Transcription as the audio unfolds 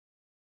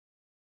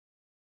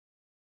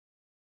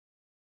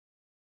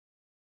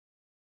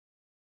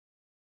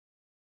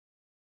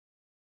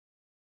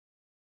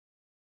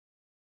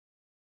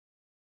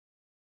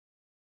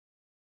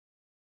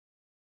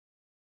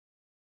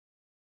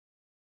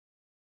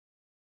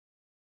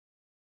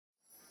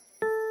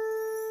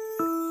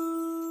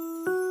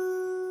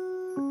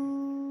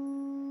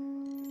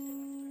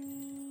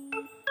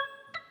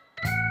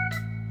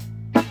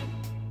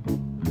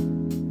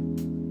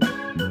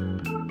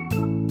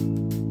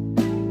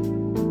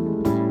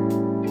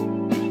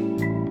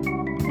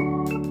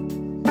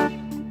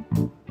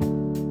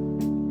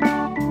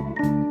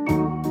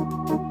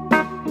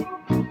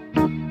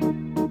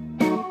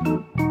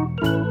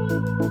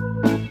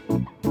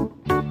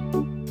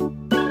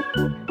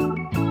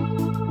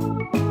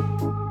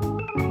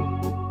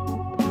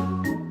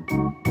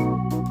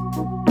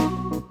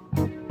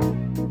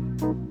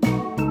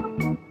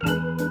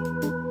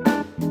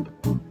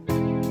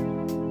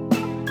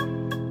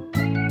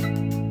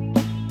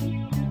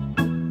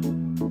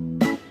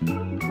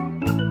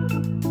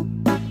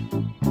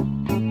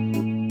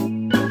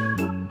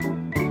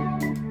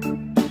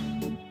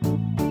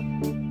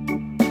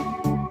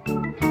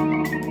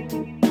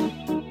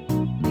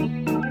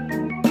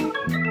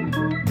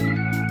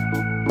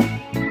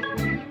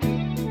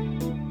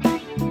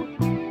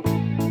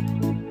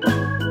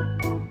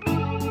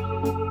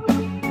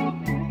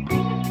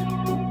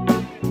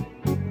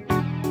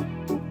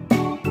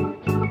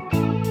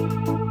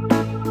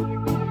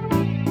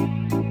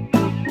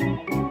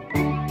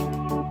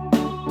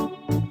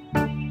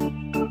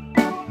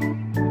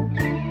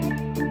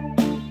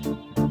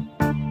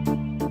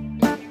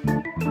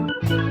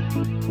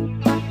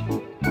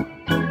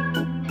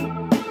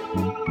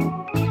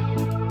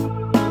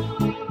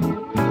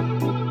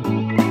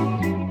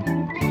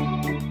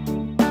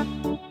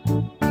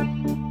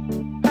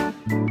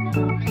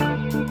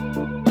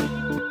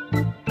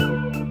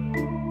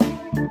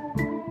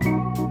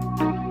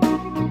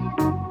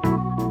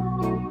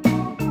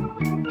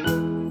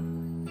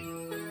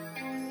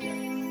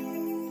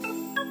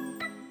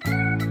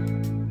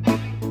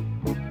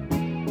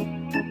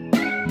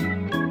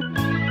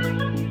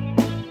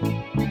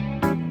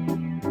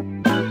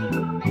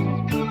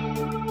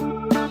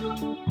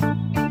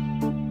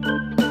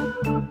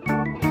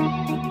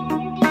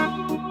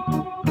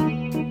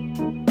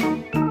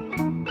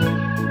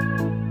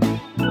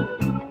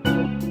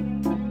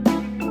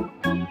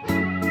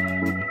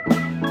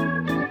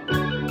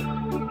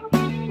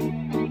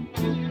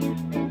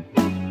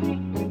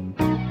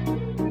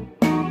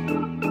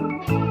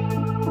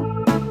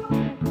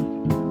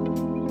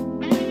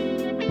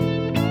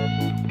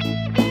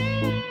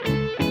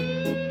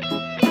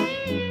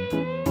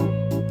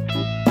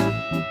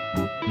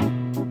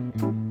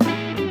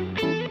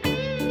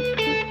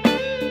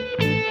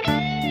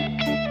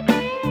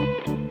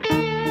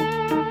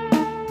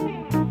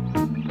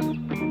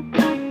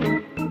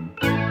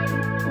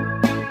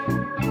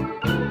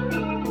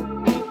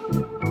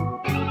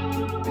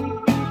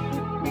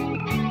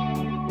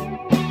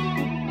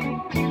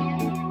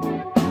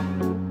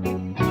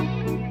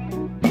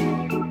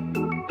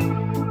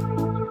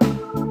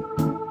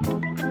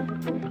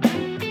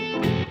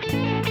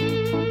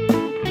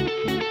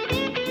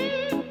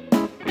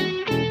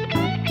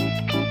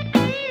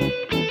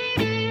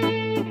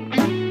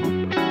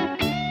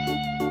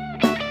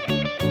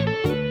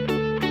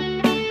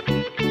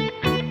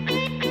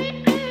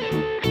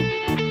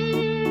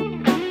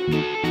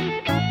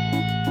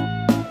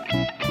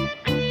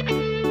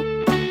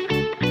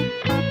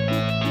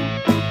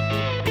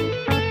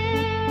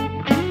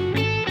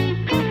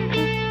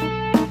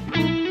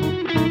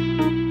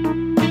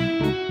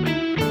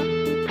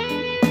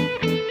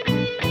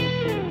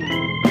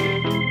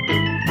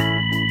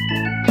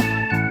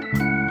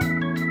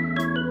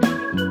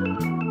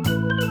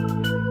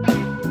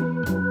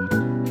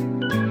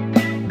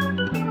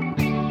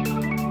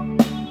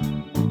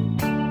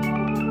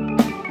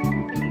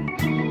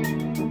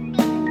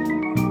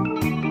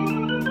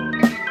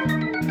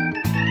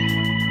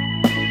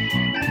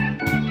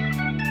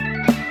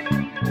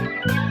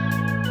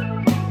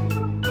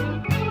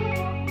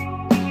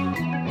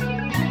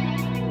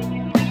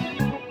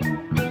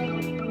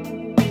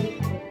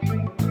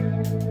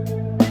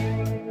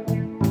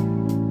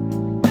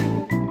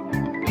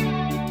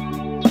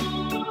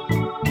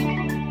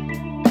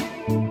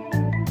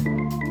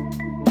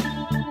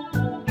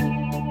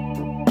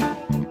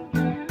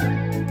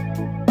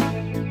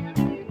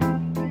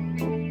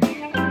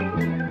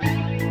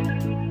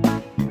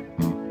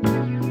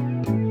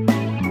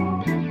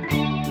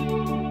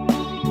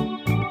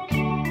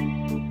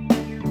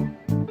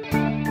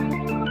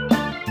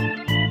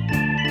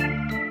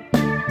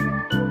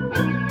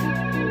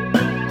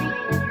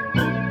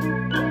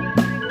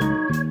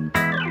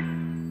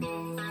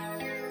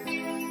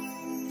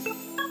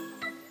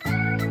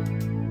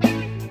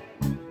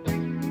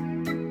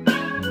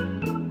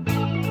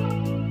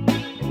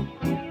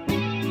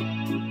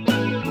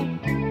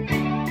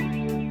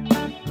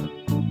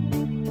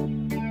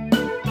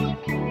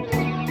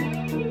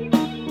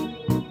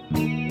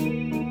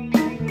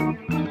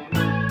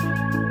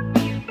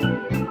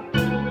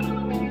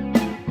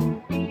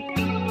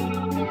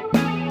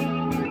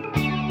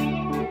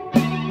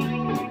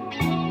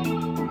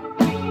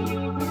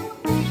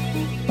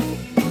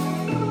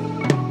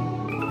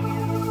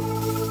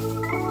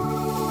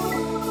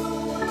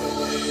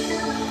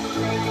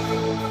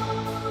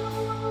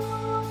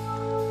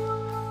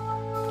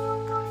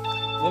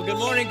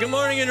Good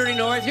morning, Unity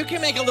North. You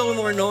can make a little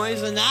more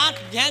noise than that,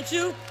 can't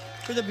you?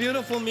 For the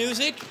beautiful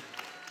music.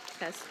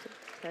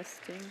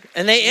 Testing.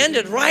 And they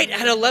ended right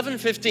at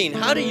 11:15.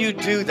 How do you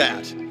do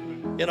that?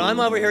 You know, I'm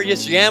over here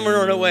just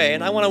yammering away,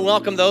 and I want to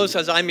welcome those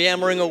as I'm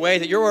yammering away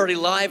that you're already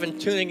live and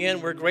tuning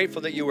in. We're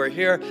grateful that you are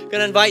here. Going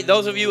to invite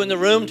those of you in the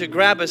room to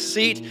grab a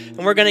seat,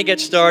 and we're going to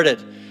get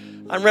started.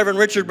 I'm Reverend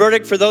Richard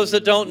Burdick, for those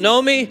that don't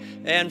know me,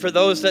 and for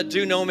those that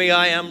do know me,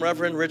 I am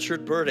Reverend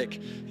Richard Burdick.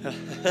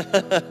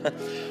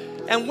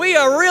 And we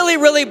are really,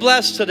 really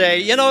blessed today.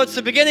 You know, it's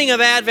the beginning of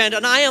Advent,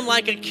 and I am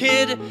like a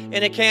kid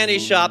in a candy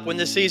shop when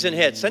the season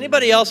hits.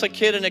 Anybody else a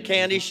kid in a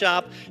candy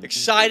shop,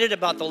 excited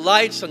about the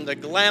lights and the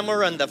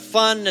glamour and the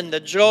fun and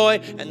the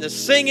joy and the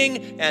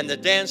singing and the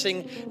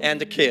dancing and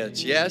the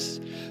kids,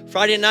 yes?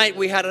 Friday night,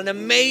 we had an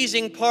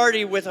amazing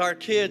party with our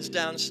kids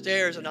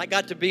downstairs, and I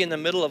got to be in the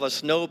middle of a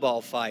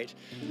snowball fight.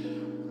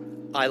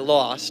 I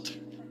lost.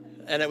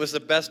 And it was the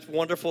best,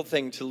 wonderful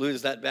thing to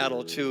lose that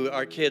battle to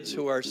our kids,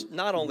 who are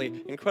not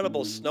only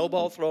incredible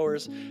snowball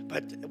throwers,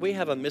 but we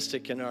have a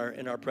mystic in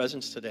our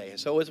presence today.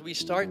 So as we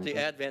start the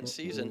Advent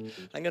season,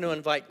 I'm going to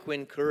invite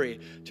Quinn Curry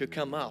to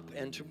come up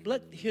and to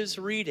let his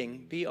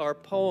reading be our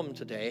poem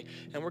today.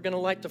 And we're going to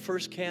light the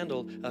first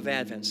candle of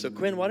Advent. So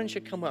Quinn, why don't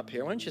you come up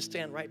here? Why don't you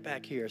stand right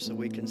back here so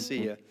we can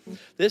see you?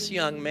 This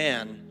young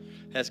man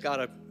has got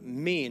a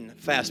mean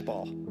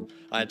fastball,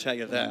 I tell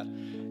you that.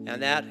 And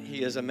that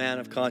he is he's a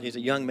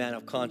young man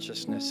of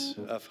consciousness,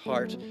 of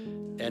heart,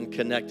 and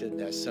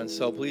connectedness. And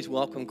so please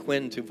welcome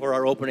Quinn for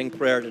our opening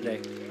prayer today.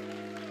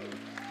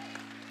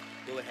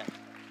 Go ahead.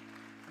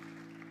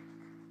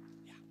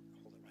 Yeah,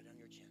 hold it right on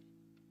your chin.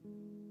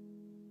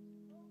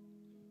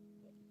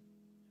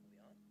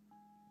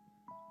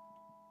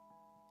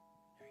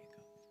 There you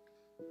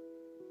go.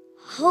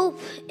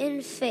 Hope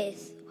and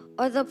faith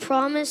are the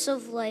promise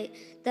of light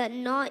that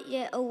not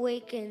yet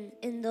awaken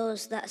in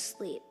those that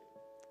sleep.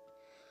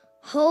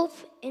 Hope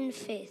and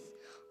faith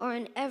are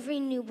in every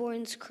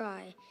newborn's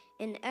cry,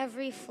 in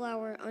every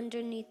flower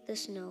underneath the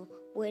snow,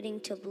 waiting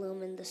to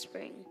bloom in the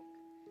spring.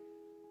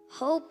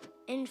 Hope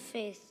and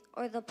faith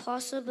are the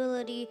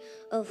possibility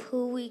of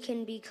who we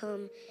can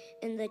become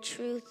and the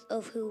truth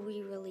of who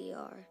we really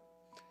are.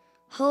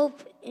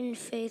 Hope and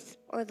faith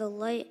are the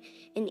light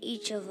in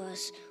each of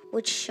us,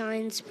 which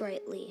shines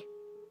brightly.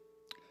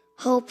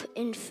 Hope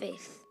and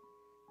faith,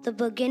 the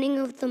beginning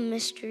of the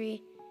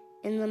mystery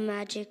and the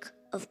magic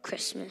of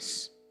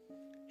Christmas.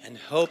 And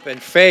hope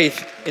and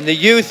faith in the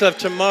youth of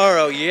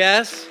tomorrow,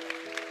 yes?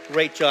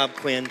 Great job,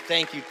 Quinn.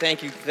 Thank you,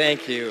 thank you,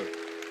 thank you.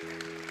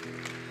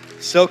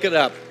 Soak it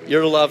up.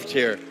 You're loved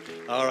here.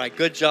 All right,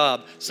 good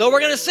job. So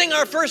we're going to sing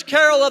our first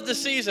carol of the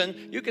season.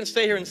 You can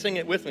stay here and sing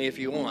it with me if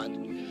you want.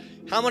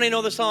 How many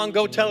know the song,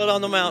 Go Tell It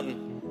on the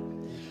Mountain?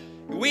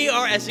 We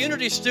are, as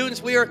Unity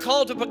students, we are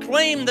called to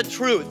proclaim the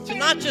truth, to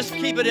not just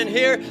keep it in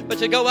here, but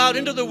to go out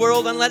into the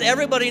world and let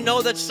everybody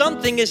know that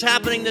something is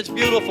happening that's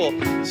beautiful,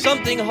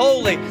 something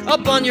holy.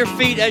 Up on your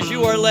feet as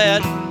you are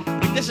led.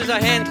 This is a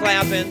hand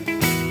clapping.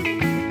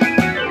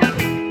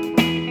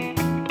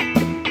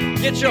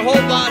 Get your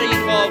whole body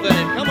involved in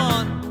it. Come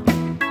on.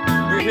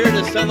 We're here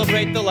to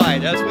celebrate the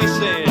light as we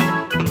sing.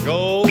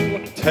 Go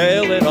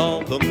tell it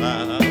on the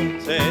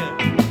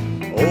mountain,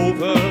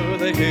 over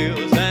the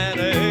hills and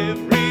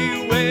everywhere.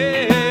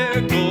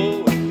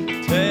 Go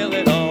tell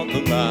it on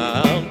the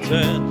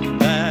mountain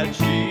that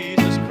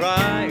Jesus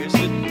Christ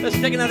is. Let's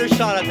take another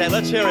shot at that.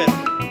 Let's hear it.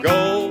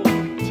 Go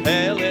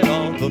tell it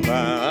on the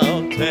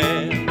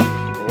mountain,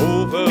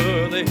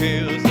 over the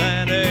hills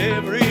and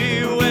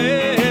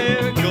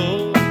everywhere.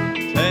 Go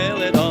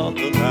tell it on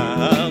the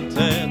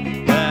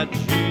mountain that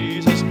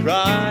Jesus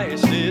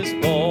Christ is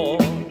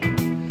born.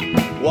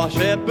 While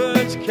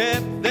shepherds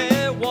kept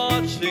their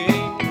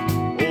watching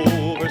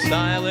over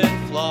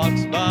silent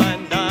flocks by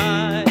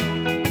night,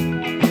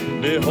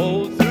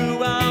 behold,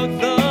 throughout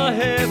the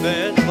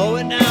heavens, slow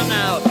it down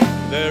now,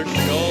 there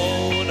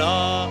shone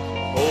a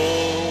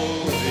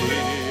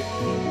holy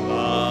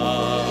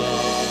light.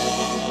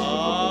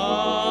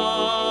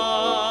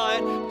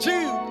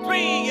 2,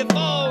 3, 4, go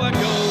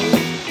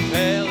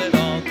tell it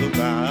on the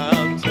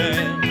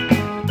mountain,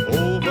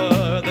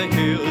 over the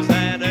hills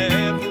and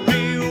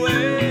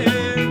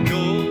everywhere.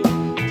 Go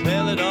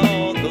tell it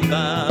on the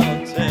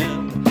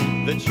mountain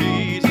that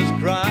Jesus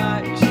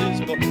Christ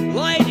is born.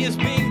 Light is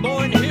being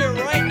born here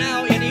right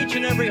now in each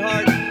and every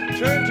heart.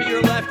 Turn to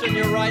your left and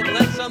your right.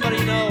 Let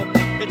somebody know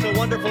it's a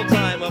wonderful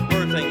time of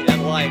birthing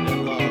and light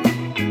and love.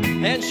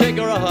 Handshake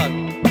or a hug.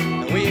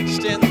 And we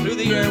extend through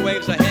the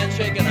airwaves a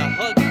handshake and a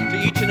hug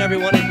to each and every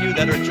one of you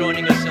that are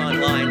joining us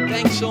online.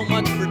 Thanks so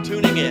much for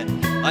tuning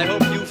in. I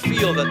hope you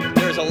feel that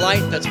there's a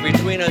light that's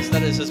between us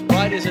that is as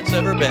bright as it's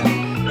ever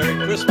been. Merry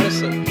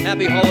Christmas and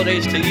happy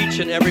holidays to each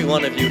and every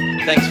one of you.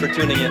 Thanks for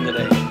tuning in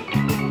today.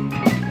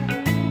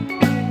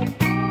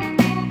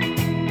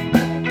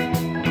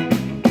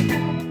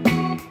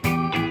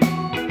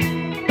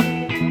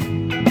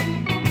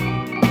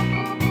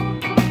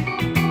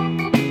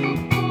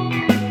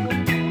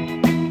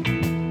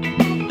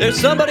 There's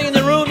somebody in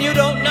the room you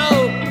don't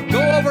know.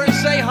 Go over and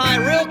say hi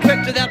real quick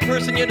talk to that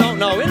person you don't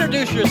know.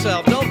 Introduce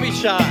yourself. Don't be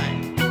shy.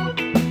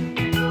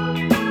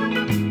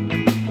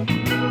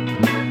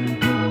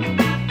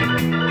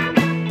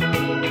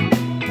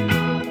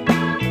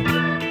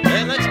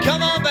 And let's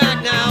come on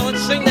back now and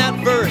sing that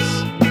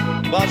verse.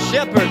 While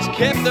shepherds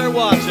kept their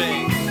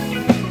watching.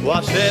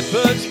 While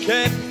shepherds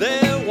kept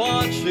their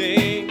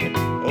watching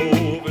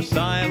over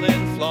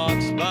silent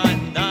flocks by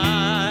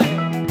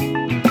night.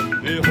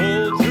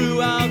 Behold,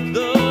 throughout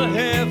the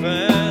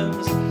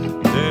heavens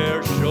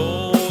there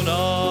shone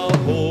a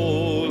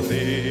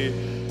holy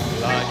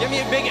light. Give me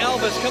a big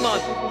Elvis, come on.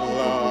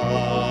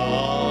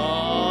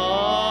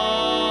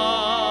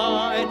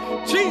 Light.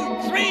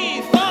 2,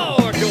 3,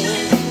 4, go.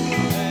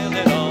 And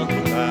then on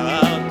the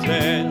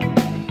mountain,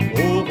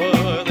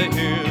 over the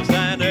hills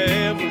and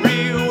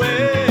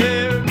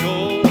everywhere,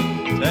 go.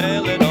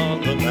 Tell it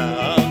on the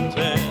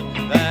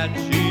mountain that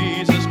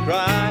Jesus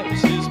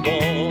Christ is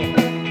born.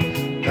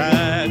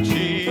 That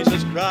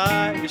Jesus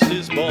Christ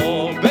is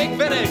born. Big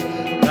finish.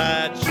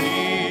 That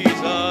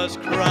Jesus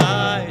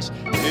Christ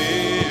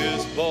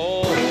is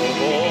born.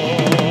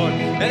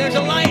 And there's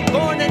a light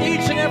born in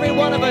each and every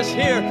one of us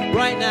here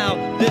right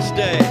now, this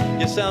day.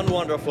 You sound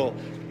wonderful.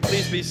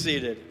 Please be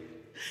seated.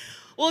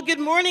 Well, good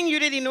morning,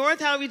 Unity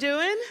North. How are we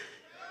doing?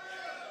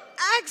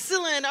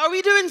 Excellent. Are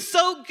we doing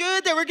so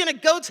good that we're going to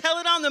go tell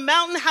it on the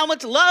mountain how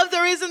much love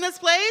there is in this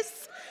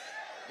place?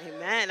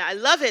 Amen. I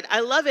love it.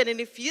 I love it. And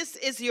if this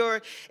is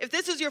your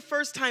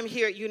first time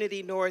here at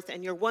Unity North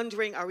and you're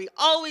wondering, are we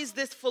always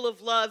this full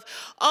of love,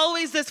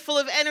 always this full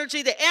of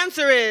energy? The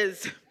answer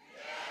is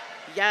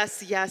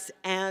yes, yes,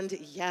 and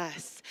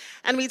yes.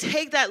 And we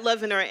take that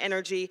love and our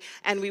energy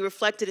and we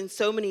reflect it in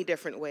so many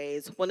different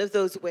ways. One of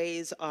those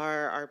ways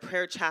are our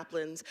prayer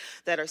chaplains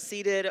that are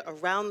seated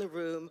around the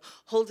room,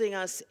 holding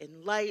us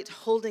in light,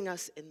 holding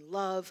us in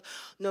love,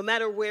 no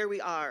matter where we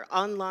are,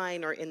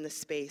 online or in the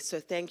space. So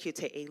thank you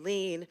to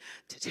Aileen,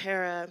 to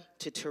Tara,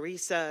 to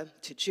Teresa,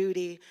 to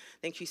Judy.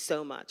 Thank you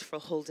so much for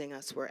holding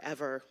us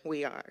wherever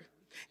we are.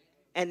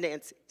 And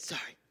Nancy,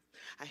 sorry.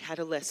 I had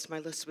a list. My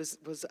list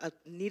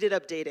needed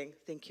updating.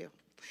 Thank you.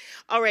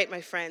 All right,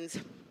 my friends.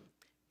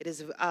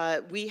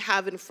 We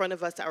have in front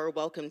of us our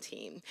welcome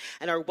team,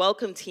 and our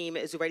welcome team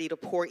is ready to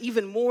pour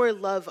even more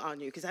love on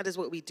you, because that is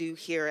what we do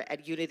here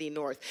at Unity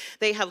North.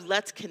 They have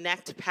Let's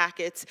Connect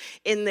packets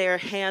in their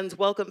hands,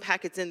 welcome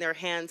packets in their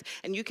hands,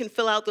 and you can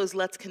fill out those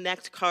Let's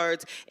Connect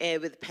cards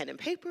with pen and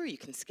paper. You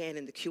can scan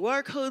in the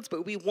QR codes,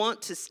 but we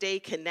want to stay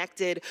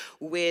connected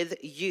with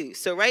you.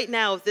 So right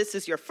now, if this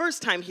is your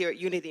first time here at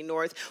Unity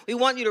North, we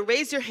want you to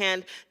raise your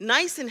hand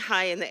nice and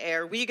high in the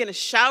air. We're going to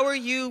shower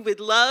you with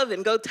love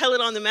and go tell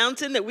it on the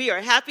mountain that we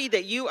are happy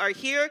that you are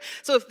here.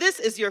 So if this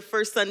is your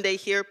first Sunday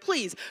here,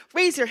 please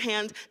raise your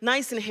hand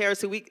nice and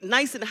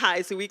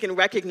high so we can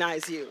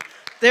recognize you.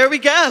 There we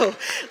go.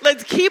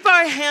 Let's keep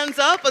our hands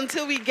up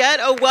until we get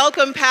a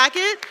welcome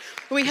packet.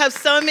 We have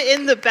some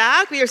in the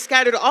back. We are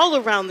scattered all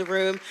around the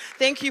room.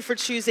 Thank you for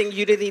choosing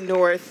Unity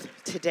North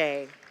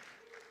today.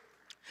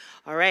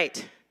 All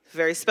right,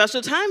 very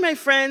special time, my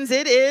friends.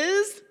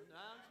 It's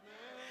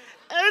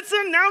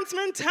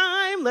announcement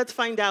time. Let's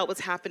find out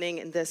what's happening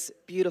in this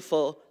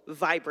beautiful,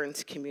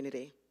 vibrant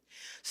community.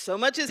 So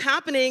much is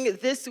happening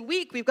this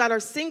week. We've got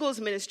our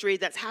singles ministry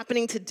that's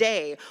happening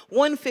today,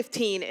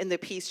 1:15 in the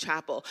Peace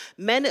Chapel.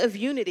 Men of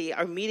Unity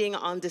are meeting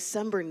on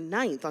December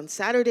 9th, on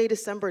Saturday,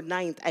 December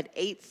 9th at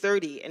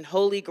 8:30 in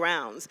Holy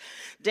Grounds.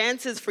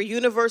 Dances for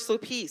Universal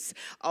Peace,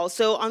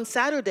 also on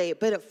Saturday,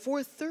 but at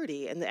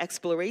 4:30 in the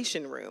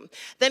Exploration Room.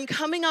 Then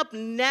coming up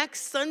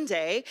next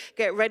Sunday,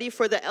 get ready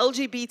for the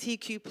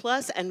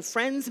LGBTQ+ and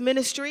Friends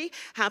Ministry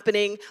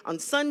happening on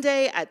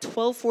Sunday at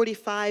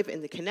 12:45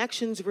 in the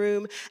Connections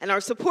Room. And our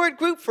support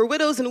group for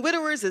widows and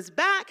widowers is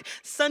back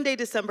Sunday,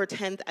 December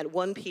 10th at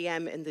 1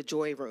 p.m. in the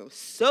Joy Room.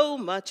 So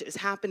much is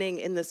happening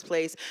in this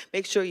place.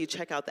 Make sure you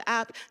check out the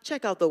app,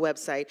 check out the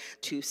website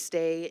to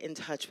stay in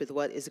touch with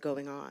what is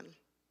going on.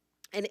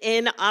 And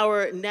in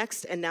our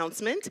next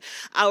announcement,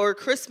 our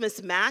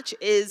Christmas match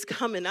is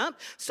coming up.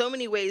 So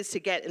many ways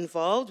to get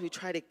involved. We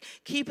try to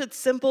keep it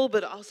simple,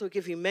 but also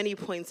give you many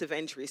points of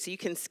entry. So you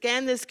can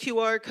scan this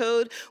QR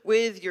code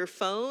with your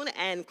phone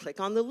and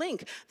click on the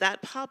link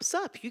that pops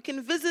up. You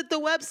can visit the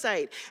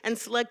website and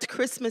select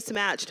Christmas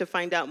match to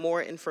find out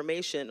more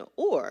information,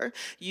 or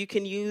you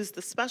can use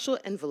the special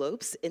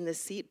envelopes in the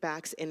seat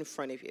backs in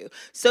front of you.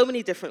 So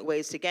many different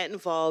ways to get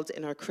involved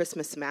in our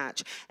Christmas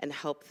match and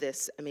help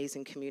this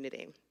amazing community.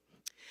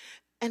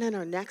 And in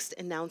our next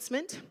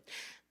announcement,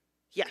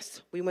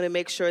 yes, we want to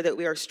make sure that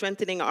we are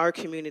strengthening our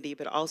community,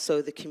 but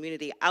also the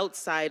community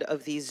outside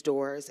of these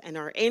doors. And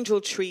our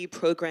Angel Tree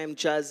program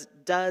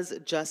does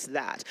just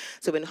that.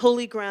 So in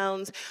Holy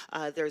Grounds,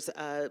 there's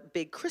a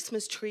big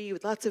Christmas tree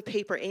with lots of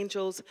paper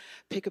angels.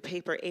 Pick a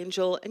paper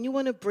angel, and you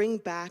want to bring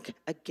back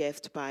a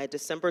gift by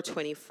December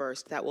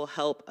 21st that will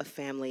help a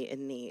family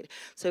in need.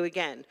 So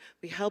again,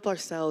 we help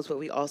ourselves, but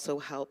we also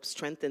help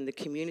strengthen the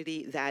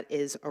community that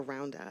is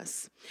around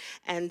us.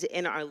 And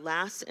in our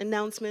last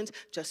announcement,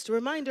 just a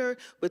reminder,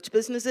 which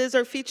businesses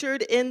are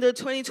featured in the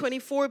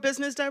 2024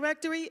 Business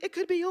Directory? It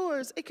could be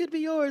yours, it could be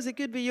yours, it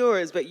could be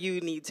yours, but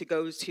you need to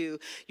go to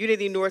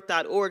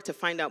unitynorth.org to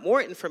find out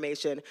more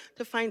information,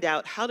 to find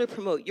out how to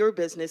promote your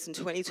business in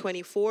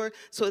 2024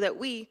 so that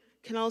we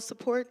can all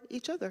support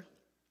each other.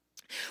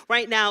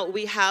 Right now,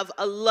 we have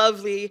a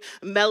lovely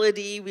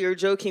melody. We were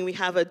joking, we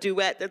have a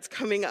duet that's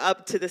coming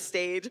up to the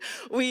stage.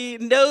 We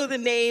know the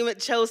name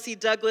Chelsea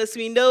Douglas.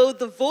 We know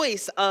the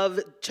voice of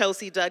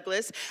Chelsea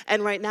Douglas.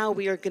 And right now,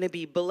 we are going to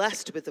be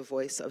blessed with the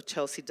voice of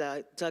Chelsea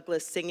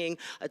Douglas singing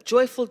a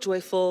joyful,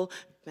 joyful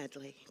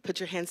medley. Put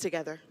your hands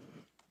together.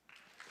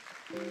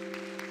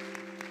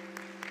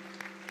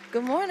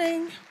 Good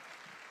morning.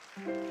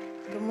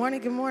 Good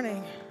morning, good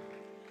morning.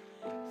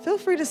 Feel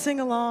free to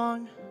sing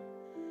along.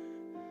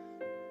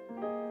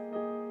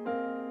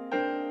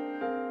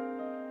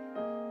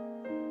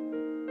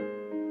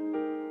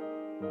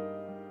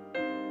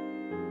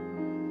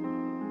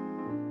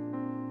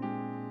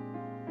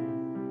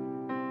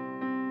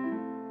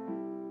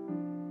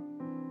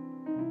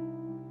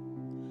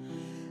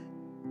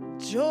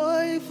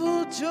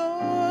 Joyful,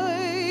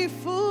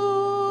 joyful,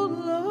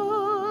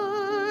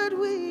 Lord,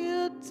 we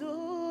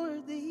adore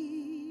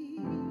thee.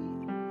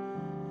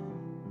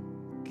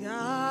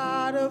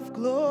 God of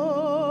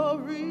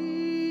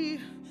glory,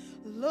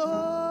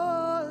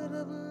 Lord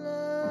of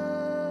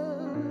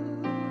love.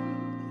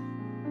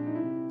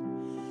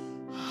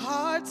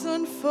 Hearts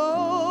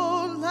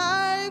unfold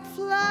like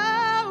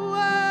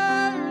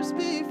flowers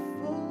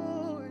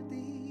before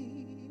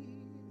thee.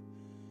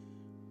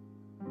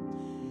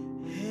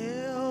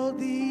 Hail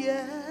thee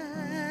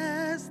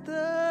as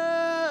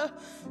the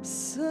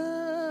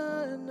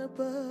sun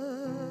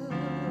above.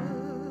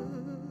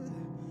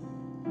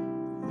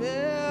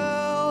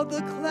 Melt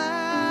the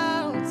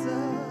clouds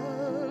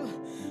of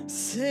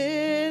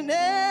sin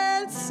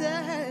and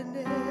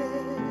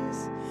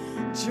sadness.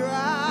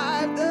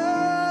 Drive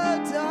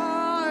the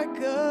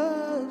dark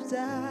of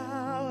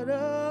doubt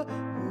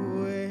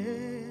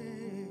away.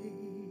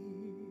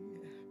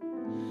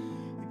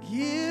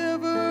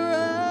 Giver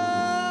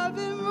of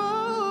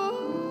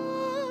immortal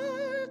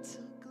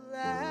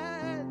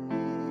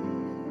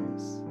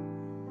gladness,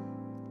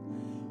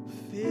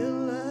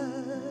 fill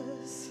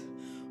us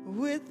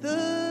with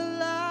the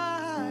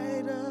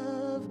light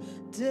of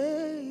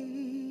day.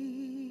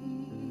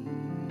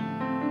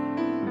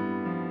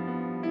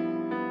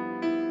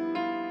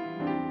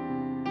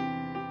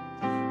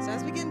 So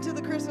as we get into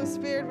the Christmas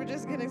spirit, we're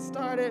just getting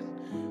started.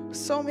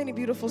 So many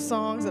beautiful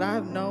songs that I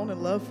have known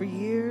and loved for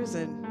years,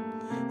 and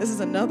this is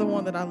another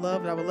one that I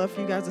love, and I would love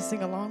for you guys to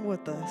sing along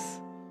with us.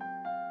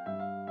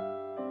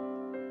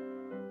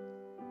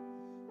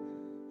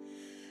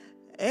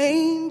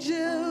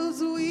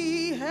 Angels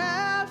we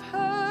have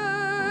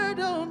heard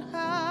on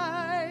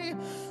high,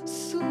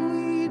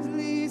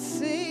 sweetly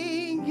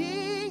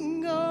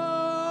singing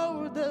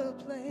o'er the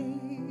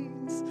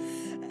plains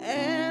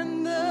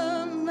and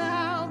the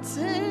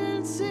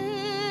mountains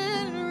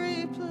in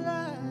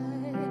reply,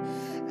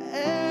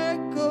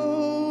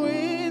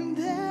 echoing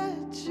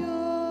that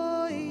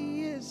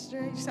joyous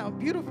strain. You sound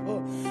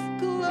beautiful.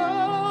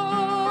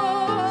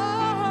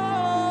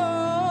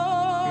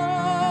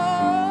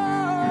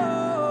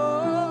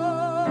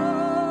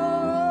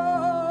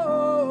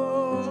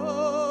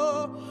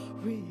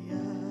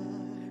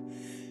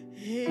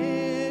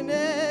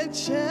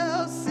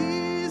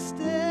 Chelsea's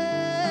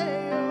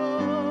Day,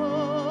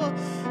 oh,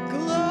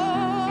 Gloria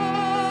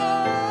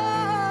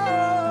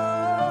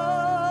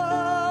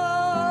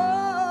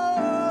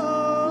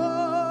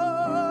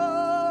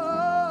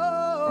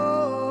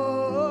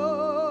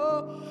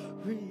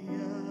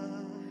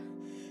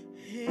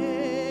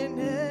in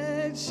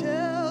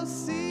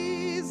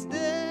Chelsea's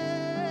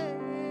Day.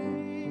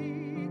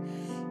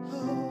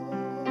 Oh,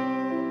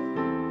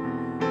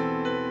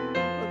 what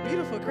a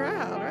beautiful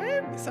crowd,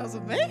 right? It sounds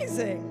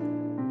amazing.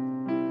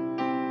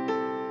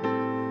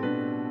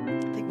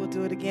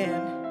 Do it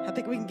again. I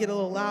think we can get a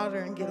little louder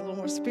and get a little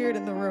more spirit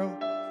in the room.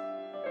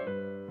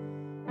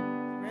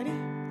 Ready?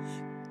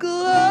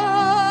 Gloria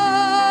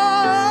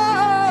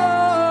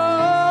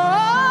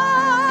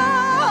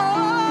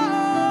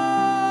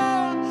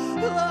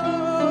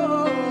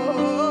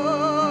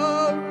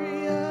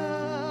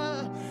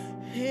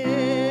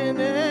in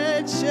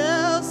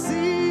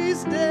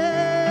Chelsea's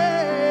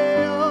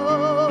Day.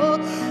 Oh,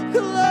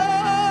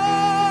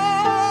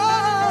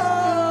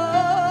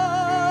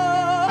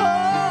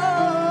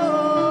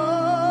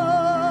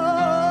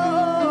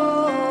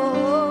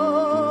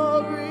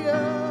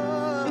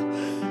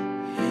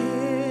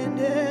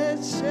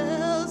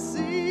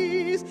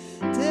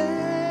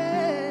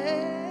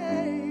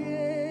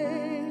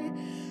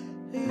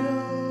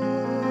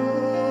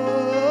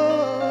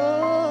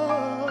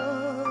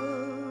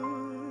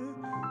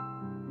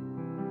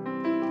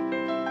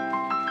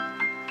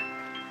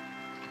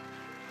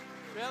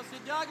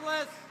 Chelsea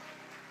Douglas.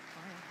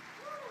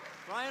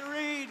 Brian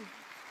Reed.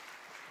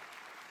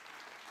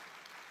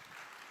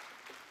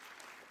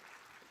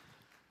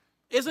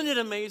 Isn't it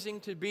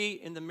amazing to be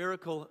in the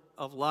miracle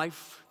of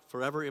life,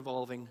 forever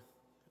evolving,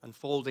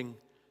 unfolding,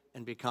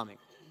 and becoming?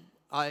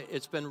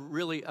 It's been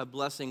really a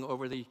blessing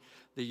over the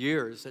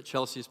years that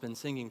Chelsea's been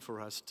singing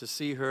for us, to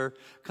see her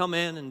come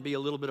in and be a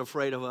little bit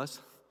afraid of us,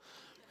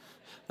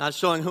 not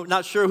sure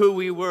who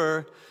we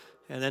were,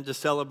 and then to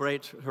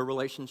celebrate her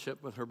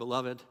relationship with her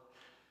beloved,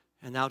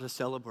 and now to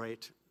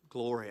celebrate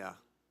Gloria.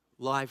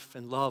 Life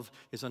and love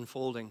is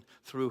unfolding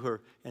through her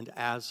and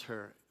as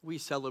her. We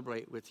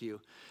celebrate with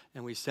you,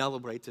 and we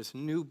celebrate this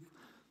new,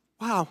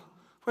 wow,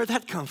 where'd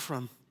that come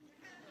from?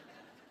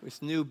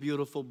 This new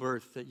beautiful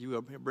birth that you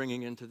are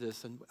bringing into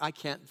this. And I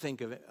can't think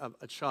of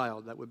a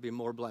child that would be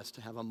more blessed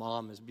to have a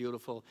mom as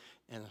beautiful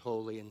and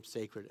holy and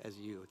sacred as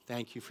you.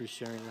 Thank you for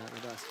sharing that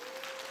with us.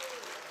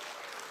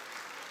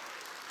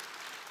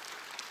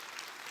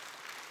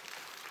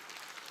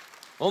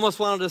 Almost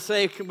wanted to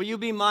say, will you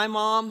be my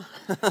mom?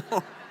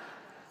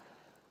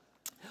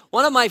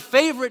 One of my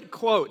favorite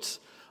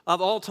quotes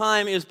of all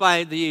time is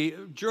by the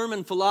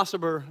German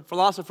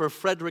philosopher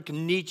Friedrich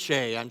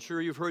Nietzsche. I'm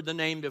sure you've heard the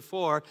name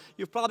before.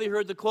 You've probably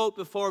heard the quote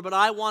before, but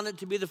I want it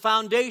to be the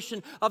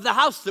foundation of the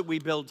house that we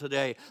build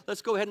today.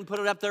 Let's go ahead and put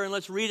it up there and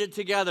let's read it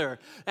together.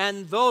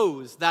 And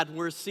those that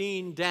were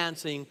seen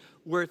dancing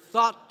were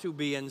thought to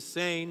be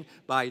insane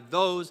by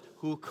those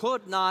who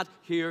could not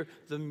hear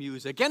the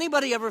music.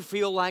 Anybody ever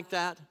feel like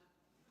that?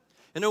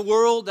 In a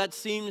world that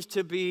seems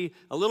to be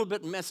a little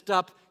bit messed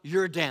up,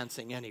 you're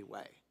dancing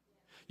anyway.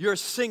 You're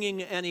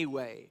singing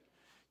anyway.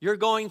 You're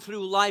going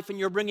through life and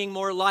you're bringing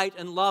more light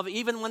and love,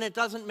 even when it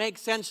doesn't make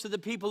sense to the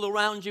people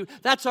around you.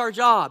 That's our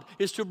job,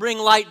 is to bring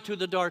light to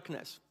the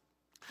darkness.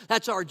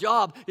 That's our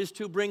job, is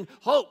to bring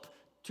hope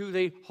to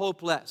the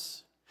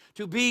hopeless.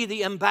 To be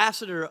the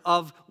ambassador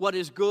of what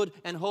is good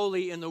and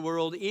holy in the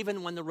world,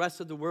 even when the rest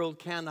of the world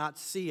cannot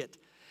see it.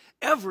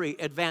 Every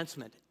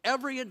advancement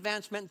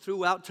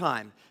throughout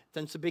time,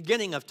 since the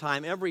beginning of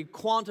time, every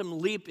quantum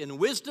leap in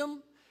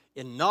wisdom,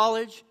 in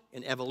knowledge,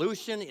 in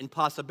evolution, in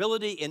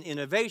possibility, in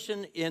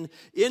innovation, in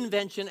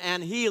invention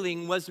and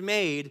healing was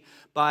made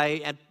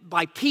by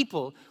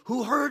people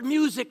who heard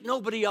music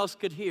nobody else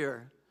could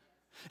hear,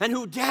 and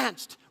who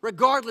danced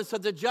regardless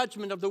of the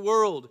judgment of the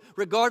world,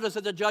 regardless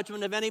of the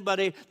judgment of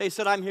anybody. They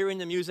said, I'm hearing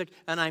the music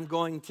and I'm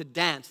going to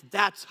dance.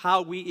 That's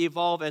how we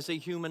evolve as a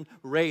human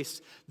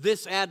race.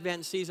 This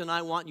Advent season,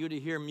 I want you to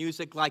hear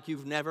music like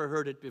you've never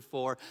heard it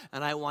before,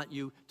 and I want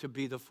you to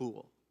be the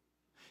fool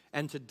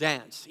and to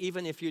dance.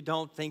 Even if you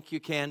don't think you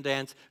can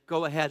dance,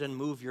 go ahead and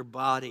move your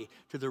body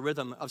to the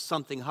rhythm of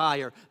something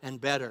higher and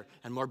better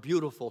and more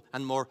beautiful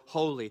and more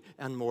holy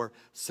and more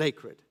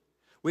sacred.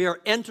 We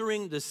are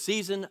entering the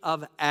season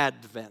of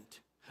Advent,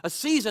 a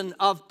season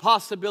of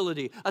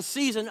possibility, a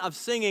season of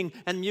singing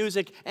and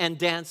music and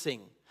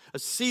dancing, a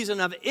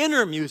season of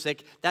inner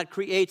music that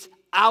creates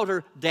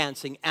outer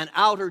dancing and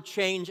outer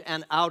change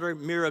and outer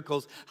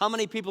miracles. How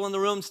many people in the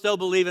room still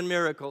believe in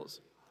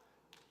miracles?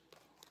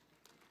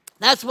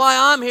 That's why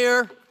I'm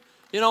here.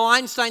 You know,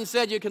 Einstein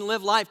said you can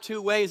live life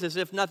two ways, as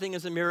if nothing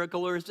is a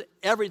miracle or as if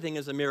everything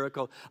is a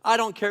miracle. I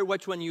don't care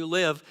which one you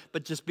live,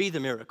 but just be the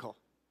miracle.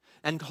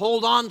 And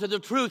hold on to the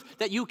truth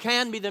that you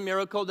can be the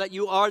miracle, that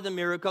you are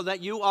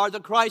the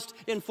Christ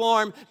in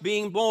form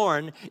being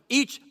born.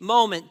 Each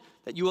moment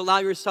that you allow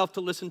yourself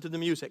to listen to the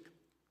music.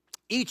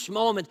 Each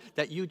moment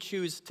that you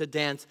choose to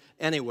dance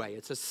anyway.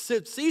 It's a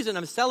season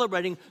of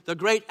celebrating the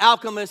great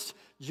alchemist,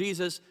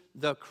 Jesus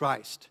the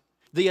Christ.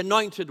 The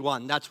anointed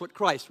one, that's what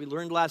Christ. We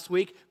learned last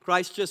week,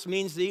 Christ just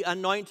means the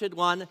anointed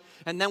one.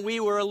 And then we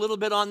were a little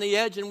bit on the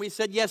edge and we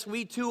said, yes,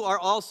 we too are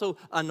also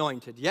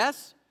anointed.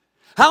 Yes?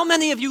 How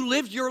many of you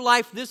lived your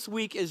life this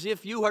week as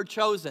if you are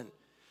chosen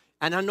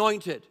and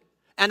anointed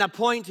and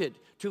appointed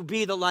to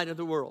be the light of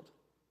the world?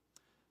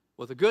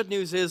 Well, the good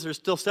news is there's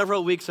still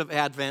several weeks of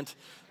Advent.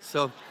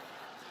 So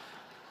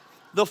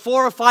the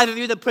 4 or 5 of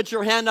you that put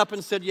your hand up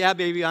and said, yeah,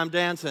 baby, I'm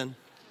dancing,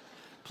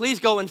 please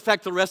go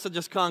infect the rest of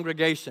this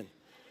congregation.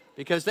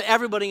 Because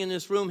everybody in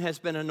this room has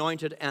been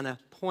anointed and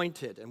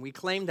appointed. And we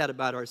claim that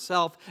about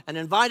ourselves and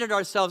invited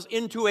ourselves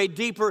into a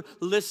deeper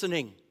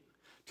listening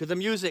to the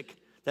music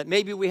that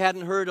maybe we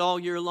hadn't heard all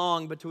year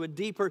long, but to a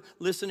deeper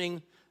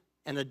listening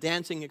and a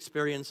dancing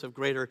experience of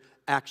greater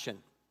action.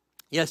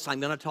 Yes, I'm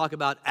going to talk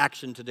about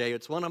action today.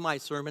 It's one of my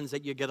sermons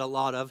that you get a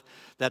lot of,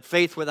 that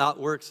faith without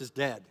works is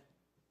dead.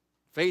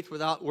 Faith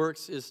without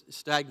works is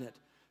stagnant.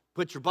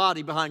 Put your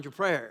body behind your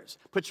prayers.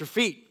 Put your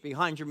feet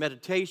behind your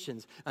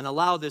meditations and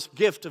allow this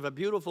gift of a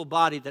beautiful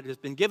body that has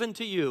been given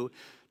to you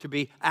to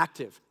be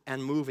active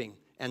and moving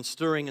and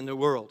stirring in the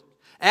world.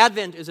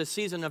 Advent is a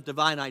season of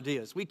divine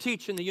ideas. We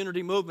teach in the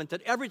Unity Movement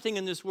that everything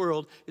in this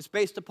world is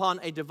based upon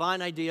a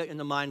divine idea in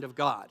the mind of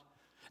God.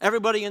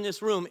 Everybody in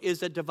this room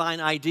is a divine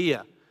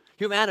idea.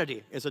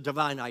 Humanity is a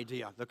divine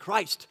idea. The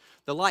Christ,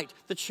 the light,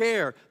 the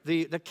chair,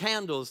 the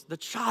candles, the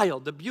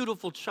child, the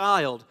beautiful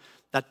child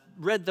that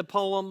read the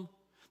poem,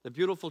 the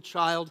beautiful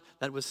child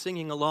that was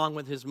singing along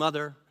with his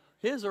mother,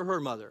 his or her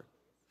mother,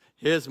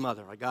 His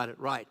mother. I got it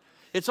right.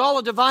 It's all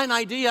a divine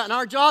idea, and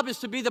our job is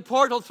to be the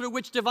portal through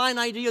which divine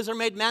ideas are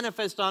made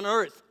manifest on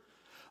earth.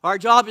 Our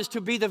job is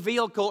to be the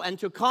vehicle and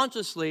to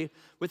consciously,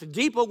 with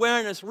deep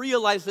awareness,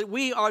 realize that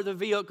we are the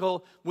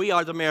vehicle, we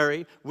are the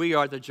Mary, we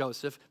are the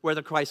Joseph, where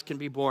the Christ can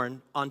be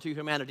born onto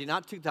humanity.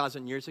 Not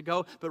 2,000 years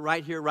ago, but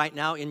right here, right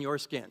now, in your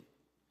skin,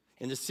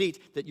 in the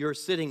seat that you're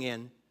sitting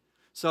in.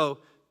 So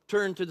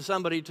turn to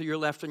somebody to your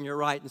left and your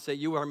right and say,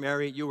 you are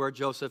Mary, you are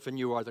Joseph, and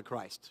you are the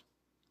Christ.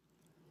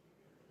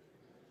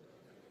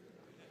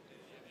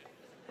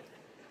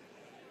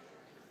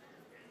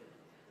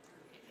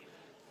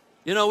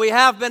 You know, we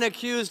have been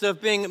accused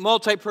of being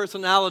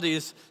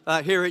multi-personalities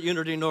here at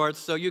Unity North.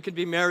 So you could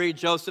be Mary,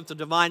 Joseph, the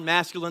divine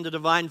masculine, the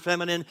divine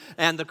feminine,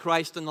 and the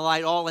Christ and the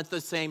light all at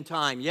the same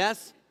time.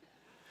 Yes?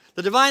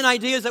 The divine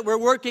ideas that we're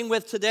working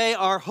with today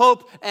are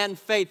hope and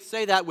faith.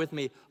 Say that with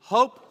me.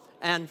 Hope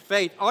and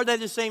faith. Are they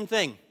the same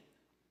thing?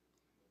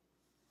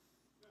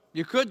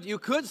 You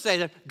could say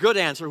that. Good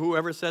answer,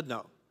 whoever said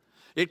no.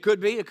 It could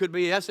be a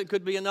yes, it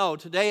could be a no.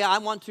 Today I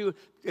want to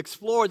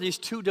explore these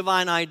two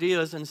divine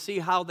ideas and see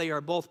how they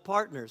are both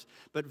partners,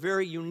 but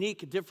very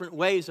unique, different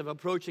ways of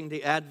approaching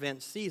the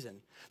Advent season.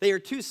 They are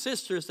two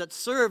sisters that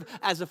serve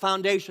as a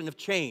foundation of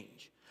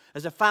change,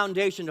 as a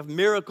foundation of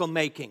miracle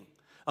making,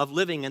 of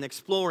living and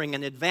exploring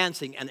and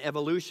advancing and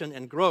evolution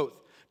and growth.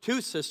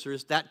 Two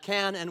sisters that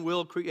can and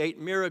will create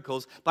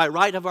miracles by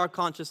right of our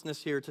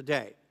consciousness here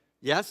today.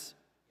 Yes?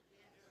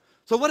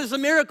 So what is the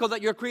miracle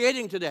that you're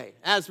creating today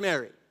as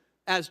Mary?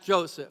 As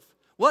Joseph?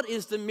 What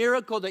is the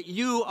miracle that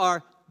you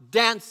are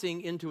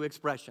dancing into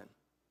expression?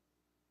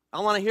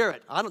 I want to hear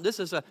it.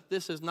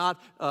 This is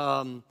not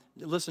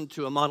listen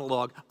to a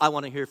monologue. I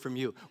want to hear from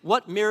you.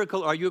 What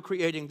miracle are you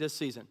creating this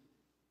season?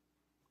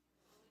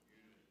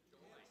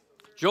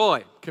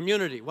 Joy,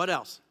 community. What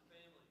else?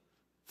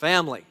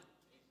 Family.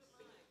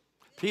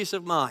 Peace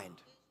of mind.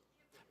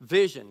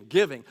 Vision,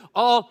 giving.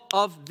 All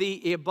of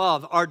the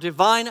above are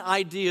divine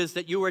ideas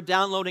that you are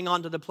downloading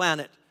onto the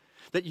planet,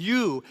 that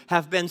you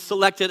have been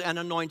selected and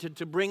anointed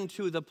to bring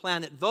to the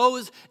planet.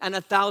 Those and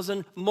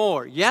 1,000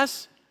 more.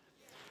 Yes?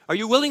 Are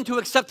you willing to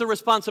accept the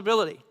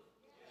responsibility?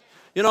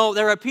 You know,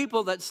 there are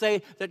people that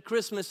say that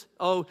Christmas,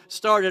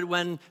 started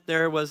when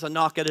there was a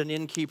knock at an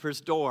innkeeper's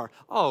door.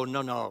 Oh,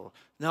 no.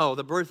 No,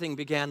 the birthing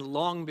began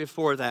long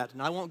before that.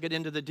 And I won't get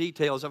into the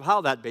details of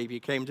how that baby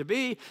came to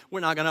be. We're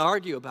not going to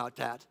argue about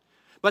that.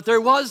 But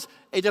there was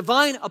a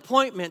divine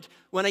appointment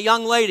when a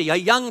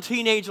young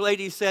teenage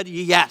lady said,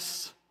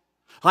 yes,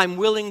 I'm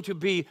willing to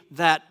be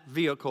that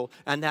vehicle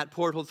and that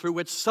portal through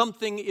which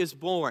something is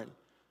born.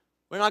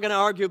 We're not going to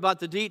argue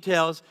about the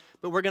details,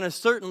 but we're going to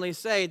certainly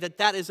say that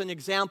that is an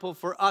example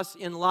for us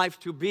in life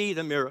to be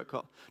the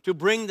miracle. To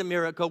bring the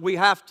miracle, we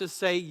have to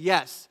say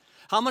yes.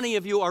 How many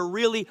of you are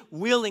really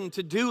willing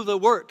to do the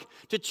work,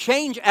 to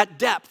change at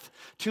depth,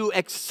 to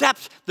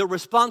accept the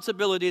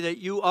responsibility that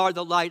you are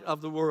the light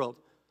of the world?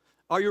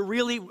 Are you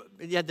really,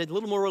 a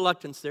little more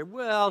reluctance there.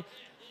 Well,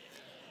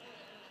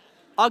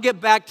 I'll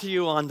get back to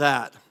you on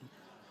that.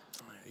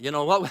 You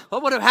know,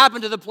 what would have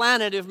happened to the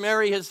planet if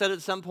Mary had said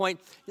at some point,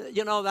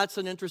 you know, that's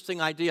an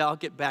interesting idea. I'll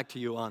get back to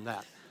you on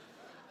that.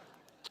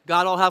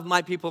 God, I'll have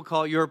my people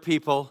call your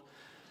people.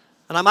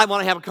 And I might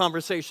want to have a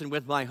conversation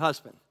with my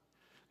husband.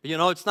 But, you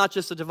know, it's not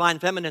just the divine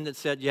feminine that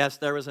said, yes,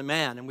 there is a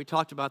man. And we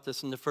talked about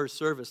this in the first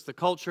service. The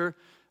culture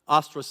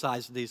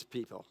ostracized these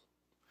people.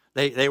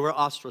 They were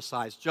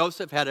ostracized.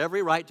 Joseph had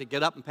every right to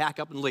get up and pack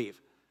up and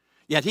leave.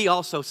 Yet he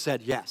also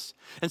said yes.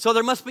 And so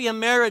there must be a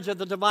marriage of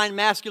the divine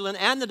masculine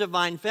and the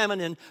divine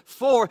feminine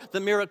for the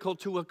miracle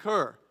to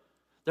occur.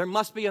 There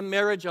must be a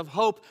marriage of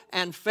hope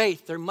and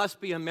faith. There must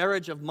be a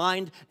marriage of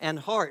mind and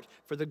heart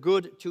for the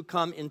good to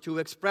come into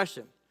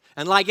expression.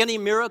 And like any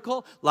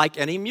miracle, like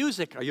any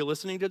music, are you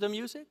listening to the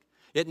music?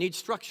 It needs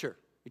structure.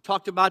 We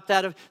talked about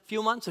that a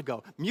few months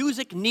ago.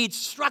 Music needs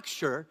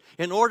structure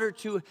in order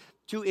to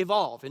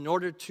evolve, in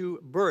order to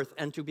birth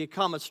and to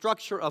become a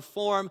structure of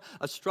form,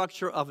 a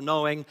structure of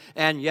knowing,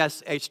 and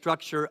yes, a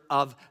structure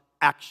of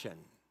action.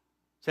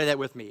 Say that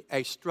with me,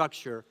 a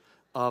structure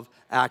of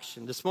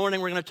action. This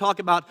morning we're going to talk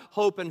about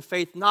hope and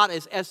faith not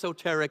as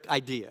esoteric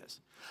ideas,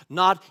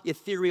 not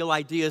ethereal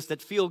ideas that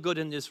feel good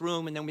in this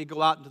room and then we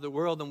go out into the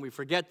world and we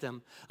forget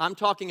them. I'm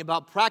talking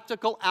about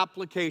practical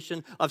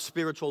application of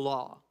spiritual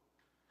law.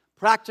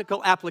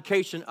 Practical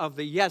application of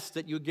the yes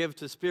that you give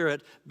to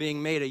Spirit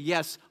being made a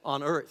yes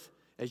on earth.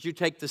 As you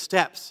take the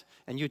steps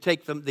and you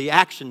take the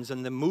actions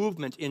and the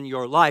movement in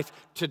your life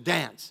to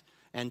dance,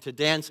 and to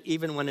dance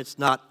even when it's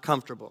not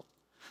comfortable.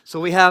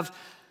 So we have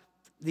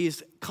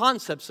these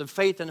concepts of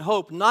faith and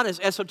hope, not as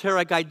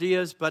esoteric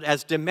ideas, but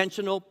as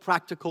dimensional,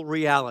 practical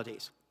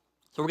realities.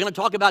 So we're going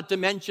to talk about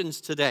dimensions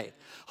today.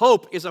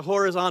 Hope is a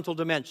horizontal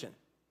dimension.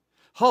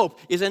 Hope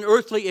is an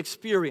earthly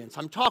experience.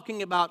 I'm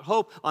talking about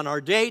hope on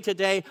our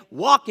day-to-day,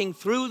 walking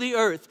through the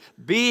earth,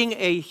 being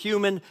a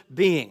human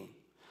being.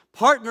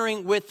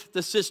 Partnering with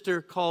the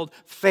sister called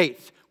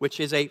faith,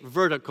 which is a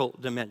vertical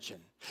dimension,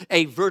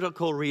 a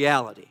vertical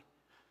reality.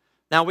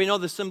 Now, we know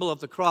the symbol of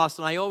the cross,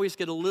 and I always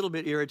get a little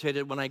bit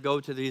irritated when I go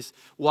to these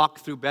walk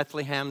through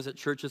Bethlehems at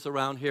churches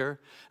around here,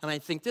 and I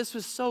think, this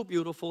was so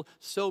beautiful,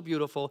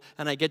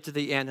 and I get to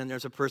the end, and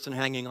there's a person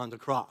hanging on the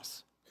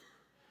cross.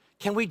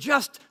 Can we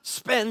just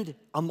spend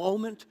a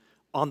moment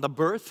on the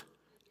birth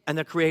and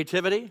the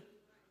creativity?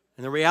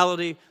 And the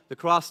reality, the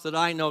cross that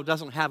I know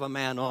doesn't have a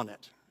man on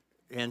it.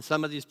 In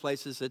some of these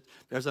places,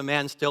 there's a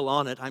man still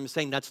on it. I'm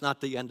saying that's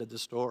not the end of the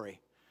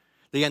story.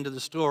 The end of the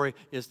story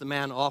is the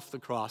man off the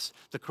cross,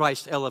 the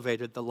Christ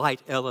elevated, the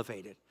light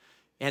elevated.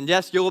 And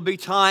yes, there will be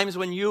times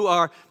when you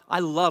are, I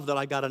love that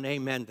I got an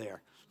amen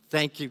there.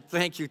 Thank you,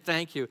 thank you,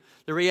 thank you.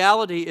 The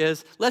reality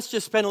is, let's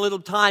just spend a little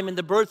time in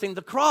the birthing,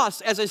 the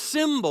cross as a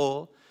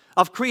symbol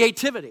of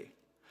creativity,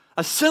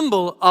 a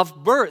symbol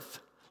of birth.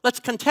 Let's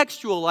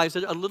contextualize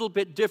it a little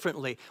bit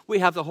differently. We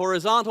have the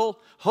horizontal,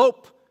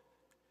 hope,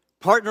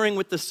 partnering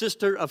with the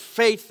sister of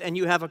faith, and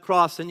you have a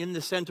cross, and in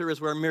the center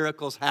is where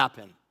miracles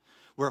happen,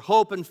 where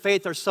hope and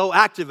faith are so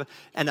active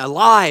and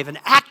alive and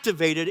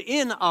activated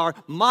in our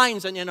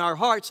minds and in our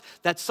hearts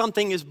that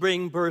something is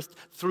being birthed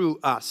through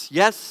us.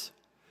 Yes?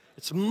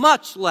 It's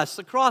much less.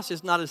 The cross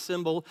is not a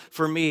symbol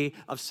for me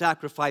of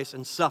sacrifice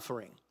and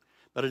suffering,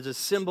 but it is a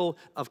symbol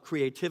of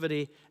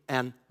creativity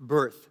and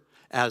birth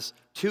as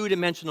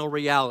two-dimensional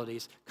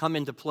realities come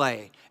into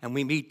play, and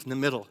we meet in the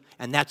middle.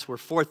 And that's where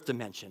fourth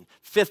dimension,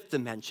 fifth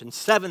dimension,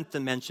 seventh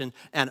dimension,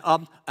 and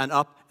up and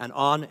up and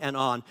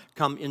on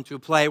come into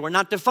play. We're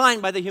not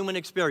defined by the human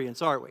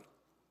experience, are we?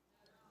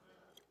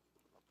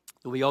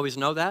 Do we always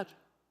know that?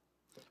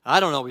 I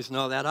don't always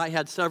know that. I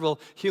had several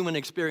human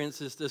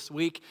experiences this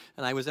week,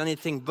 and I was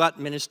anything but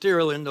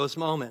ministerial in those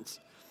moments.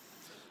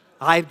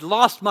 I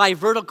lost my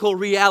vertical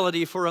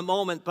reality for a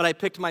moment, but I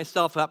picked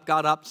myself up,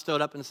 got up, stood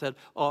up, and said,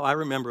 oh, I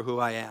remember who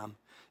I am.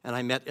 And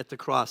I met at the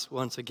cross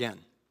once again.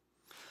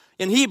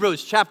 In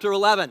Hebrews chapter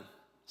 11,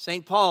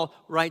 St. Paul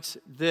writes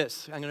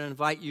this. I'm going to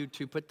invite you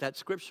to put that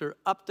scripture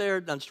up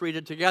there. Let's read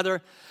it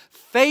together.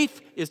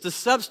 Faith is the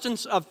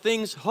substance of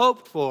things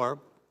hoped for,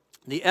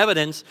 the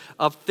evidence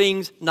of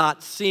things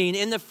not seen.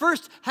 In the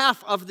first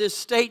half of this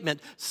statement,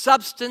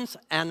 substance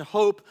and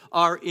hope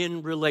are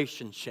in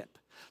relationship.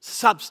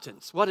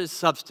 Substance. What is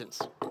substance?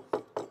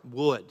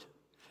 Wood.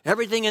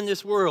 Everything in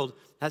this world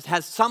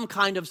has some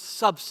kind of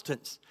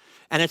substance,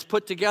 and it's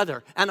put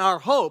together. And our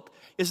hope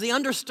is the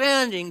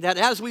understanding that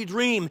as we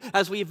dream,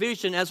 as we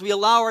vision, as we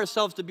allow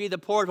ourselves to be the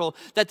portal,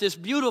 that this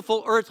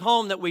beautiful earth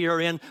home that we are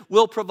in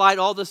will provide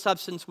all the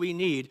substance we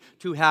need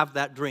to have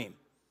that dream.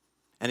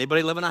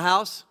 Anybody live in a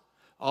house?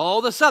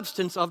 All the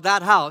substance of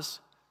that house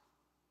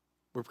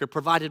were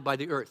provided by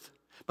the earth,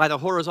 by the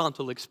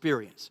horizontal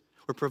experience.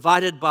 We're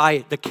provided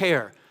by the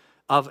care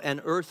of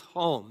an earth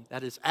home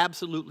that is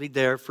absolutely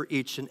there for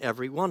each and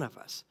every one of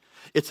us.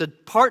 It's a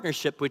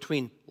partnership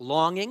between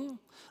longing,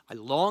 I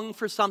long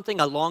for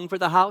something, I long for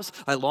the house,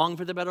 I long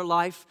for the better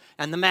life,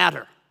 and the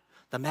matter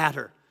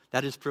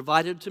that is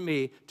provided to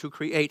me to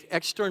create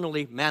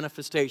externally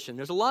manifestation.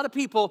 There's a lot of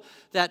people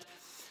that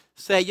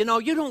say, you know,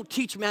 you don't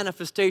teach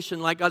manifestation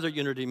like other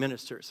unity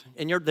ministers,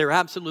 and they're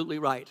absolutely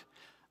right.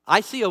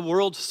 I see a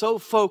world so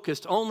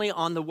focused only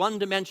on the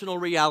one-dimensional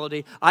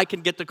reality. I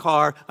can get the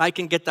car, I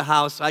can get the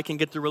house, I can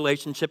get the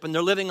relationship, and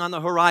they're living on the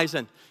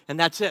horizon, and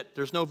that's it.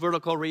 There's no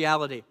vertical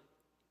reality.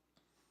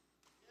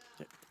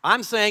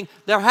 I'm saying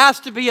there has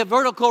to be a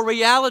vertical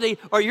reality,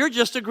 or you're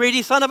just a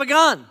greedy son of a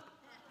gun.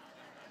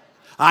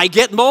 I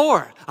get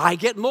more,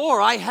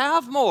 I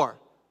have more.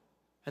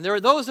 And there are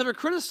those that are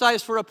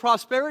criticized for a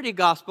prosperity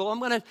gospel. I'm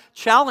going to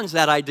challenge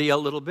that idea a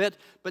little bit,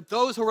 but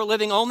those who are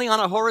living only on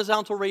a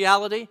horizontal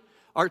reality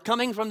are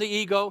coming from the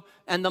ego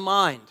and the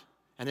mind.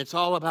 And it's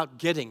all about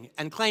getting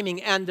and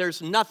claiming, and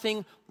there's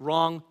nothing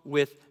wrong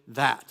with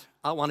that.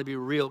 I want to be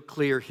real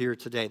clear here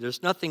today.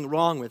 There's nothing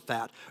wrong with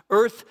that.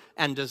 Earth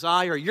and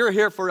desire, you're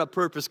here for a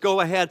purpose.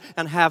 Go ahead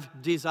and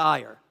have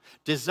desire.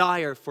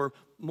 Desire for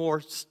more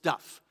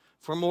stuff,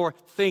 for more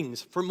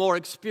things, for more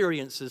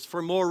experiences,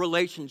 for more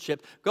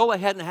relationship. Go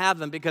ahead and have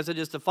them, because it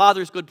is the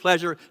Father's good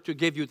pleasure to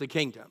give you the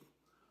kingdom.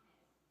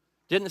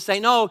 Didn't say,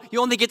 no, you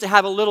only get to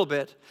have a little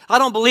bit. I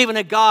don't believe in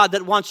a God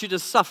that wants you to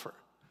suffer.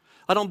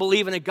 I don't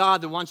believe in a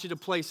God that wants you to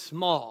play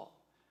small.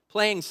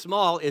 Playing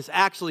small is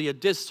actually a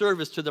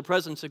disservice to the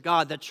presence of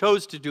God that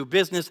chose to do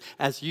business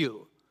as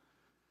you.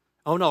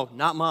 Oh, no,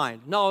 not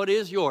mine. No, it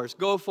is yours.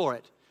 Go for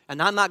it.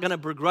 And I'm not going to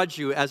begrudge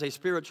you as a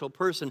spiritual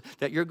person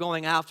that you're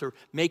going after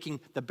making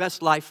the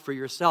best life for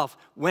yourself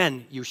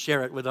when you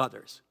share it with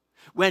others.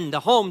 When the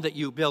home that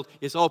you built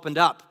is opened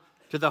up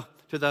to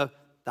the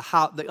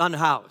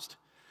unhoused.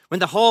 When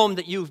the home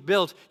that you've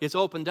built is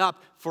opened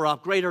up for a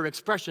greater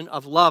expression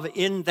of love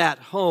in that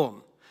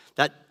home.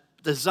 That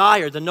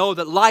desire to know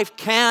that life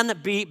can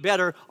be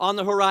better on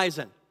the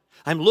horizon.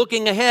 I'm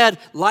looking ahead,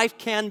 life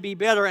can be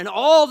better, and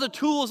all the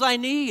tools I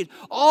need,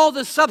 all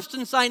the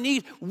substance I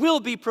need will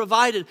be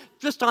provided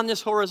just on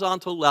this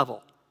horizontal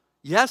level.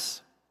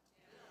 Yes?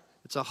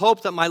 It's a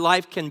hope that my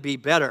life can be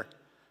better.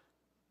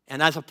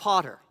 And as a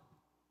potter,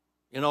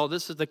 You know,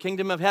 this is the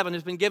kingdom of heaven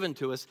has been given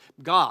to us.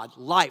 God,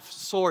 life,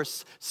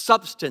 source,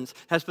 substance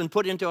has been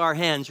put into our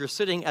hands. You're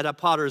sitting at a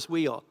potter's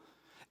wheel,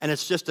 and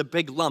it's just a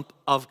big lump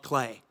of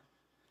clay.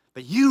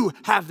 But you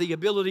have the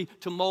ability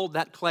to mold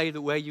that clay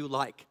the way you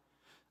like.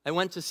 I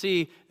went to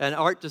see an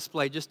art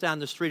display just down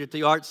the street at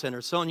the art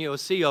center. Sonia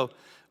Osio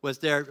was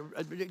there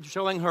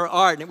showing her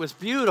art, and it was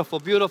beautiful,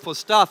 beautiful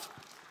stuff.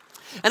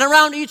 And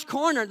around each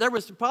corner, there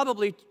was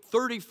probably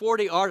 30,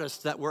 40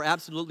 artists that were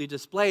absolutely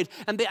displayed.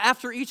 And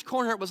after each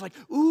corner, it was like,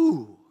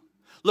 ooh,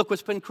 look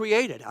what's been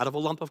created out of a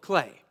lump of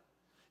clay.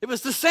 It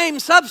was the same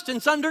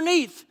substance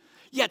underneath.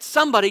 Yet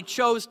somebody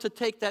chose to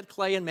take that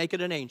clay and make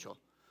it an angel,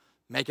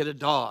 make it a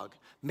dog,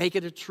 make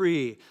it a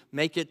tree,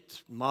 make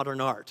it modern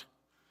art.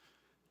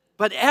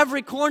 But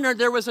every corner,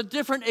 there was a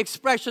different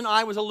expression.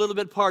 I was a little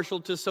bit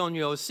partial to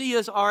Sonia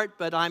Osia's art,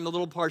 but I'm a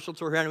little partial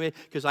to her anyway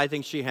because I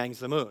think she hangs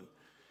the moon.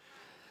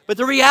 But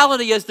the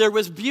reality is there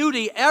was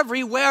beauty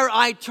everywhere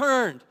I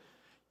turned.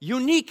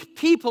 Unique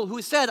people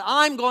who said,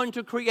 I'm going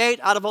to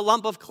create out of a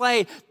lump of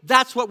clay.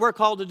 That's what we're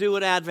called to do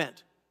at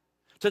Advent.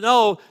 To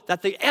know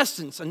that the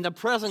essence and the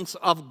presence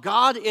of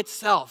God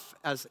itself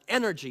as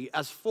energy,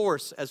 as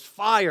force, as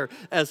fire,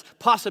 as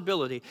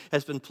possibility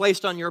has been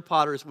placed on your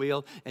potter's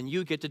wheel, and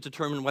you get to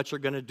determine what you're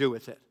going to do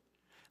with it.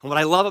 And what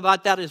I love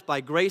about that is by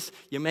grace,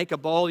 you make a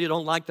bowl, you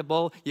don't like the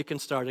bowl, you can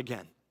start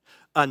again.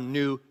 A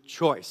new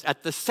choice.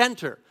 At the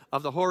center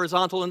of the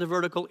horizontal and the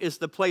vertical is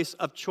the place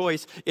of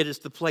choice. It is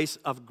the place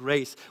of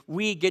grace.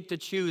 We get to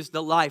choose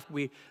the life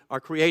we are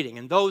creating.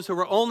 And those who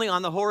are only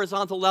on the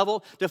horizontal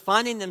level,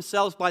 defining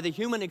themselves by the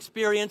human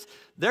experience,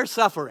 they're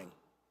suffering.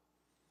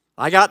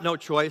 I got no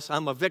choice.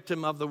 I'm a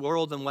victim of the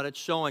world and what it's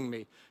showing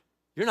me.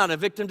 You're not a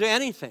victim to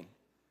anything.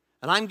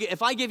 And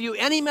if I give you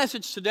any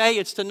message today,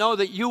 it's to know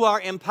that you are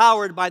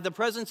empowered by the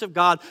presence of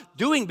God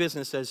doing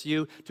business as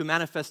you to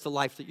manifest the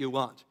life that you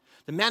want.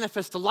 To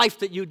manifest the life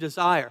that you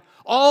desire.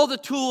 All the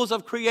tools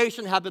of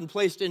creation have been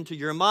placed into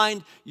your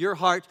mind, your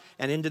heart,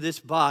 and into this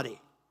body.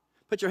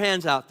 Put your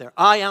hands out there.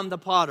 I am the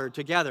potter.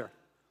 Together.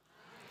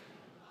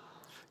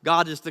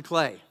 God is the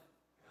clay.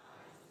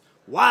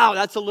 Wow,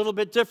 that's a little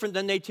bit different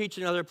than they teach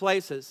in other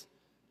places.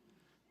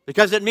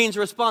 Because it means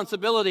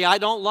responsibility. I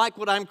don't like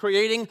what I'm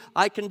creating.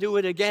 I can do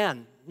it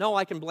again. No,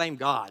 I can blame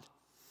God.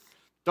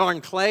 Darn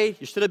clay,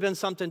 you should have been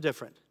something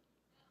different.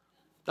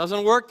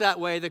 Doesn't work that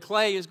way. The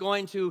clay is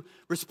going to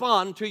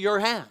respond to your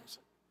hands.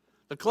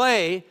 The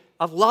clay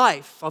of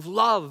life, of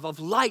love, of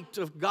light,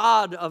 of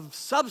God, of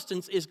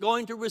substance is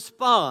going to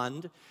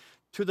respond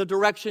to the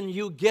direction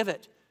you give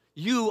it.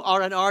 You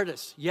are an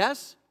artist,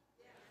 yes?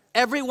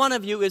 Every one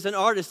of you is an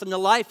artist, and the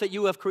life that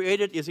you have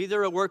created is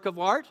either a work of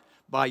art,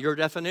 by your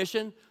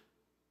definition.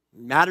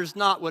 Matters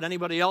not what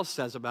anybody else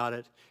says about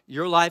it.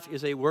 Your life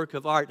is a work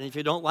of art. And if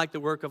you don't like the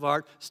work of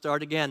art,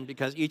 start again.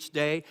 Because each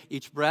day,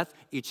 each breath,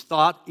 each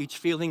thought, each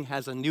feeling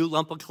has a new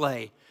lump of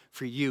clay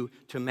for you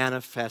to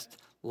manifest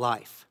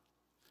life.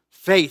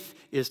 Faith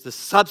is the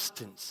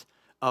substance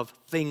of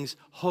things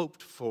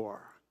hoped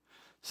for.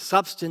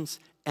 Substance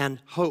and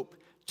hope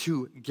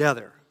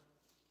together.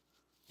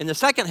 In the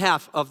second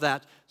half of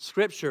that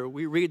scripture,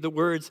 we read the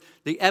words,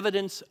 the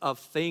evidence of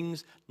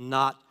things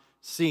not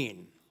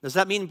seen. Does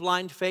that mean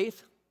blind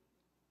faith?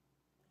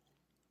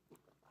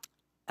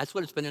 That's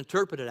what it's been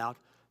interpreted out.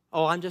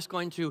 Oh, I'm just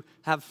going to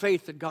have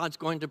faith that God's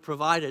going to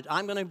provide it.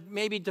 I'm going to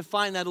maybe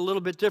define that a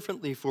little bit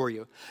differently for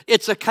you.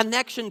 It's a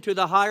connection to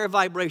the higher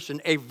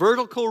vibration, a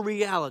vertical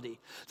reality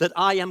that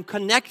I am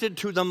connected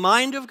to the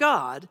mind of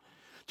God,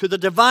 to the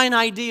divine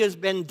ideas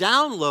been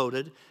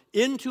downloaded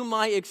into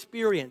my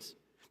experience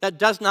that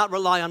does not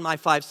rely on my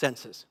five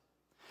senses.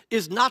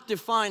 Is not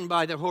defined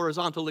by the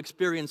horizontal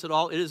experience at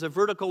all. It is a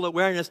vertical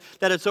awareness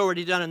that it's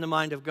already done in the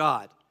mind of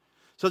God.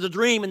 So the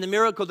dream and the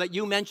miracle that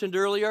you mentioned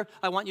earlier,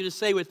 I want you to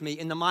say with me,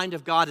 in the mind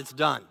of God, it's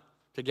done.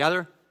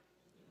 Together?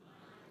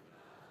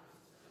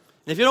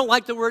 And if you don't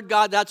like the word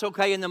God, that's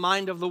okay. In the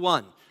mind of the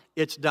one,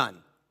 it's done.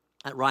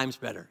 That rhymes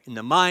better. In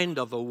the mind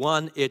of the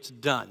one, it's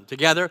done.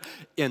 Together?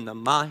 In the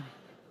mind.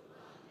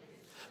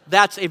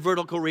 That's a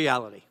vertical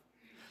reality.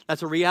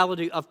 That's a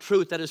reality of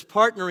truth that is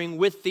partnering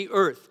with the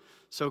earth.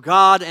 So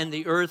God and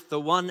the earth, the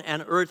one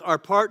and earth, are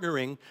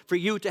partnering for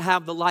you to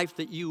have the life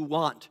that you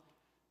want.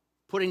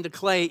 Putting the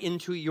clay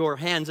into your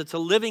hands. It's a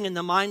living in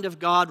the mind of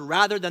God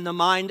rather than the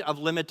mind of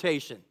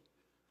limitation.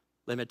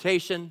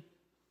 Limitation,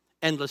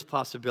 endless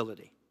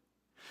possibility.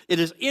 It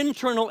is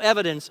internal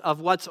evidence of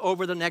what's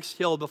over the next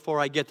hill before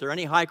I get there.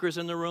 Any hikers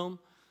in the room?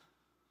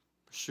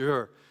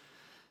 Sure.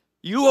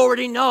 You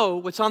already know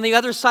what's on the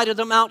other side of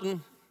the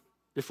mountain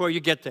before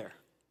you get there.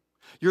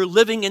 You're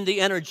living in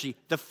the energy,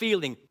 the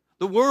feeling.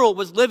 The world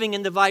was living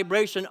in the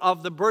vibration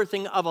of the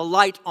birthing of a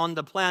light on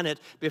the planet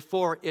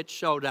before it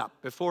showed up,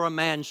 before a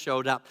man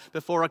showed up,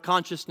 before a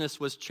consciousness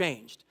was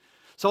changed.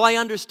 So I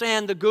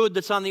understand the good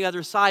that's on the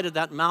other side of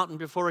that mountain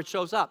before it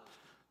shows up.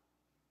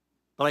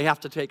 But I have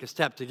to take a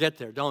step to get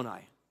there, don't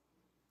I?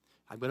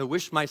 I'm going to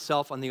wish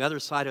myself on the other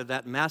side of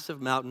that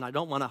massive mountain. I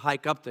don't want to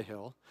hike up the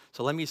hill.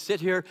 So let me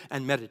sit here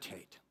and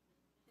meditate.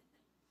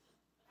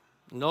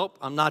 Nope,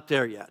 I'm not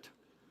there yet.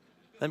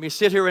 Let me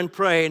sit here and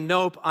pray.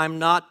 Nope, I'm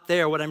not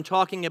there. What I'm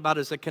talking about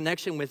is a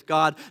connection with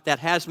God that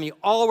has me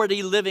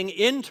already living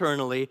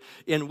internally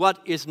in what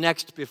is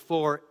next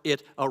before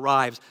it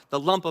arrives. The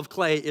lump of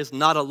clay is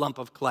not a lump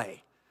of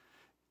clay.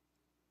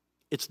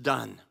 It's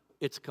done.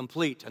 It's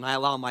complete. And I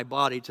allow my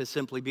body to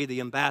simply be the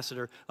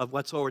ambassador of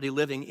what's already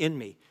living in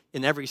me,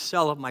 in every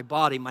cell of my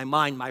body, my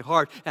mind, my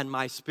heart, and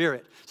my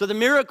spirit. So the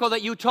miracle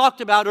that you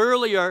talked about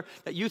earlier,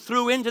 that you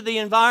threw into the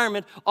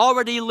environment,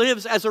 already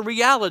lives as a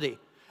reality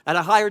at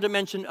a higher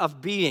dimension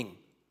of being.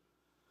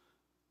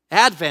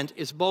 Advent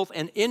is both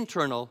an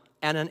internal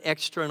and an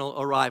external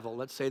arrival.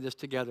 Let's say this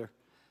together.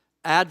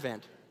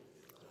 Advent,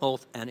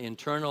 both an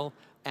internal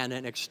and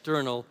an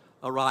external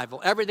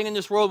arrival. Everything in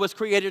this world was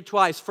created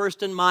twice,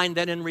 first in mind,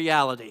 then in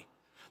reality.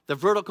 The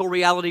vertical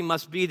reality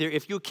must be there.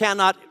 If you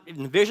cannot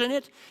envision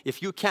it,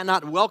 if you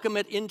cannot welcome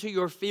it into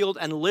your field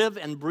and live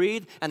and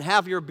breathe and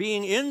have your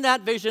being in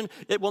that vision,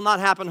 it will not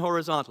happen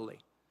horizontally.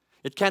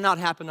 It cannot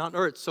happen on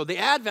earth. So the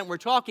Advent we're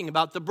talking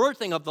about, the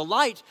birthing of the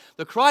light,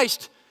 the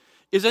Christ,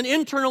 is an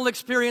internal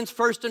experience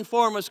first and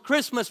foremost.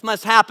 Christmas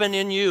must happen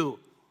in you.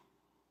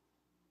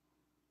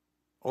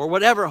 Or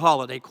whatever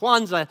holiday.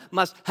 Kwanzaa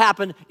must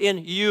happen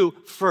in you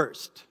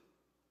first.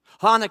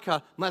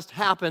 Hanukkah must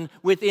happen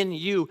within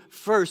you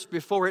first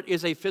before it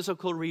is a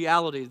physical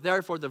reality.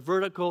 Therefore, the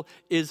vertical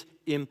is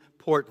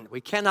important.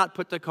 We cannot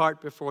put the cart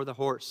before the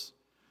horse.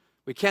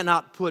 We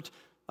cannot put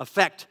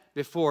effect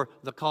before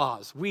the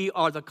cause. We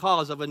are the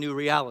cause of a new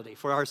reality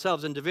for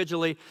ourselves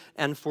individually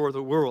and for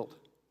the world.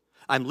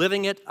 I'm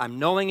living it, I'm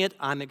knowing it,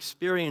 I'm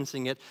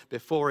experiencing it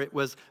before it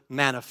was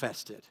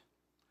manifested.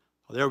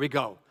 Well, there we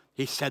go.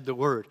 He said the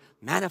word,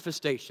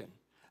 manifestation.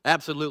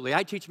 Absolutely.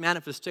 I teach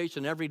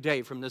manifestation every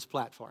day from this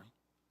platform.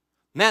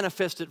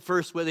 Manifest it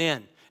first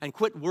within and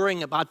quit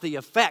worrying about the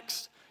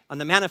effects on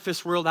the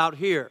manifest world out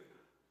here.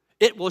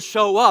 It will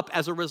show up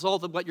as a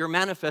result of what you're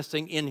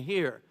manifesting in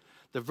here.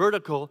 The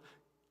vertical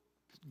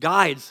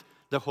guides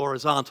the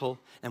horizontal,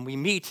 and we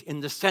meet in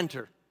the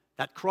center.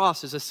 That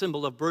cross is a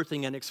symbol of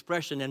birthing and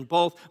expression, and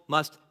both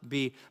must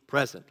be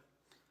present.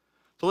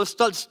 So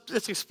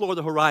let's explore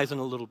the horizon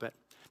a little bit.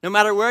 No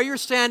matter where you're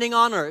standing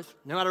on earth,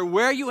 no matter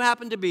where you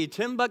happen to be,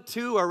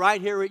 Timbuktu or right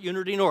here at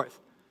Unity North,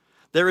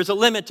 there is a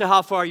limit to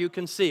how far you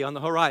can see on the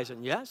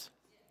horizon, yes?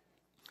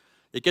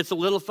 It gets a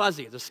little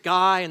fuzzy. The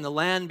sky and the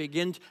land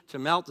begin to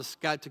melt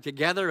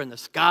together, and the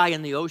sky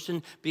and the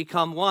ocean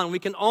become one. We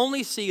can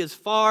only see as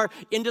far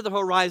into the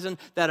horizon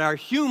that our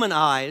human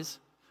eyes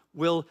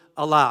will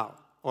allow,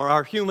 or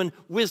our human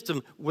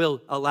wisdom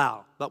will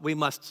allow. But we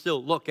must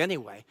still look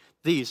anyway.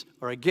 These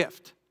are a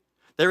gift.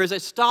 There is a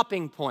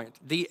stopping point,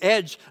 the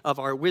edge of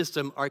our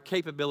wisdom, our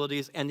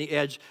capabilities, and the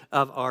edge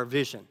of our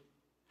vision.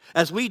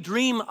 As we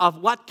dream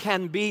of what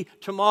can be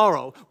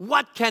tomorrow,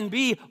 what can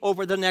be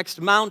over the next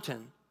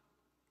mountain,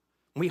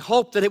 we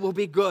hope that it will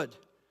be good.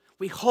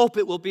 We hope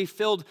it will be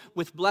filled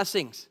with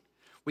blessings.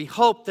 We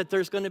hope that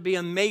there's going to be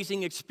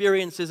amazing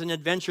experiences and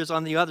adventures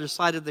on the other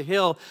side of the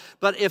hill.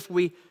 But if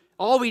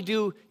all we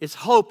do is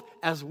hope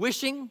as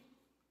wishing,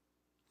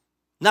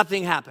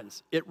 nothing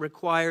happens. It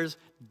requires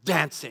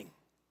dancing.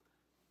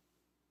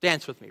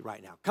 Dance with me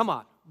right now. Come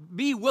on.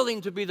 Be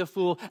willing to be the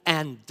fool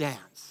and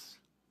dance.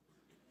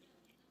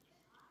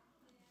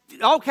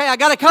 Okay, I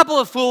got a couple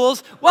of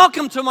fools.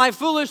 Welcome to my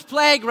foolish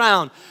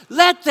playground.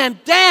 Let them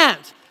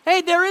dance.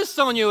 Hey, there is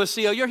Sonia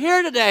Osio. You're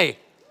here today.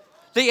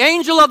 The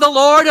angel of the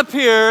Lord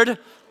appeared.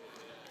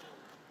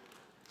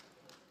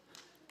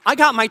 I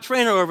got my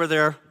trainer over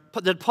there.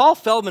 Did Paul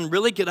Feldman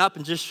really get up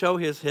and just show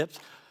his hips?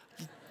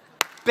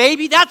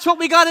 Baby, that's what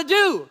we got to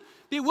do.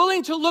 Be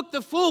willing to look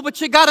the fool,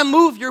 but you got to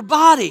move your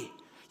body.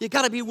 You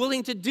got to be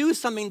willing to do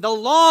something. The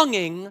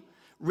longing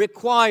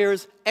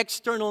requires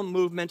external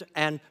movement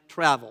and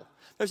travel.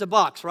 There's a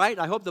box, right?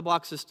 I hope the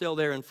box is still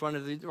there in front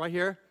of right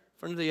here, in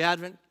front of the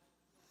Advent.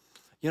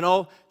 You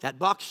know, that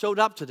box showed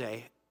up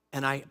today,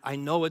 and I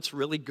know it's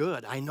really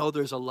good. I know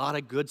there's a lot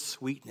of good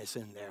sweetness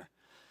in there.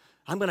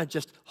 I'm going to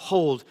just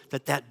hold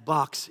that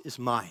box is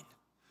mine.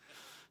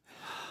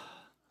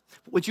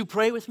 Would you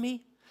pray with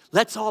me?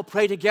 Let's all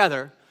pray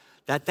together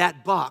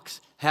that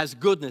box has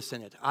goodness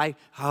in it.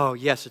 Oh,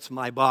 yes, it's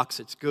my box.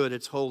 It's good.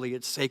 It's holy.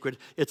 It's sacred.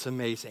 It's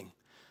amazing.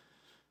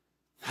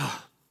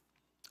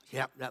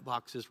 Yep, that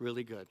box is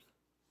really good.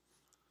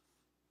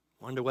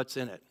 Wonder what's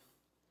in it.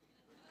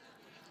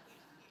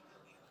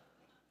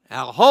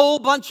 Now, a whole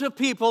bunch of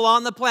people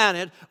on the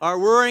planet are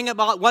worrying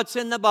about what's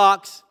in the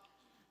box,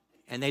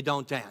 and they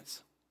don't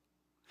dance.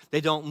 They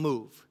don't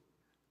move.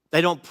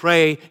 They don't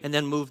pray and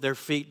then move their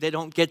feet. They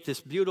don't get this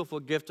beautiful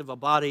gift of a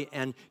body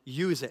and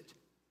use it.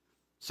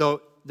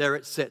 So there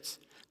it sits.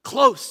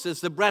 Close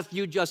as the breath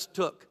you just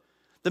took.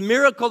 The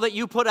miracle that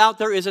you put out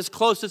there is as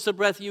close as the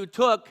breath you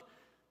took.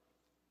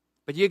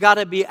 But you got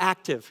to be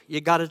active.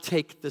 You got to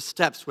take the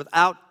steps.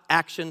 Without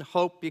action,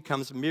 hope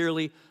becomes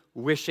merely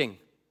wishing.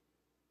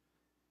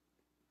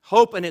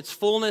 Hope in its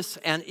fullness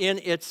and in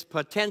its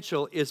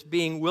potential is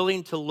being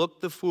willing to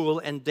look the fool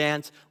and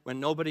dance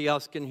when nobody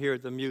else can hear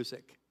the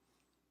music.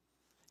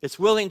 It's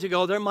willing to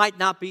go, there might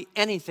not be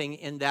anything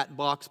in that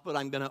box, but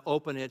I'm going to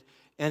open it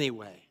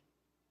anyway.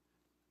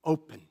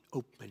 Open,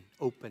 open,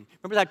 open.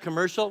 Remember that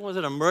commercial? Was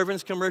it a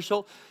Mervyn's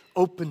commercial?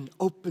 Open,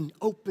 open,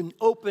 open,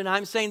 open.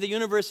 I'm saying the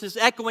universe is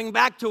echoing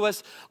back to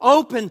us.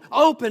 Open,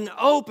 open,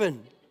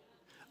 open.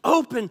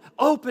 Open,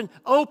 open,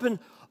 open,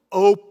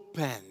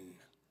 open.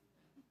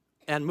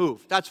 And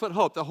move. That's what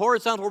hope. The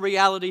horizontal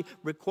reality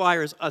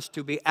requires us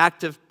to be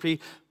active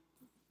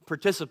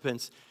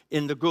participants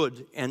in the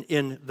good and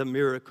in the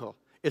miracle.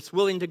 It's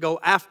willing to go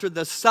after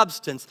the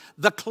substance,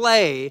 the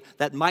clay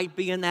that might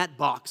be in that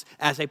box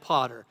as a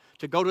potter,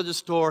 to go to the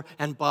store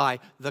and buy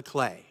the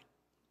clay.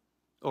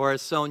 Or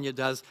as Sonia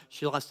does,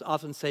 she'll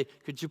often say,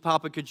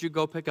 Papa, could you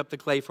go pick up the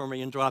clay for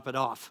me and drop it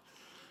off?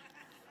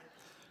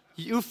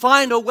 You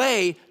find a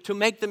way to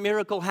make the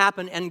miracle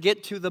happen and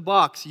get to the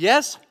box.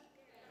 Yes?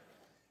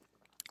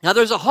 Now,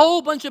 there's a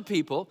whole bunch of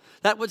people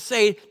that would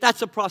say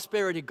that's a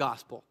prosperity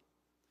gospel.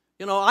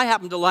 You know, I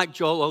happen to like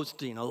Joel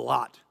Osteen a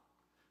lot.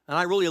 And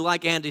I really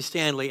like Andy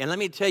Stanley. And let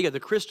me tell you, the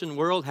Christian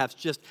world has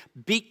just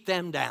beat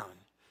them down,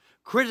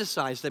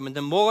 criticized them. And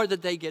the more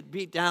that they get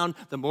beat down,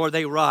 the more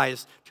they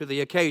rise to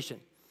the occasion.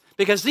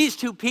 Because these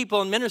two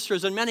people and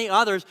ministers and many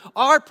others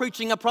are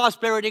preaching a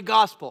prosperity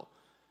gospel.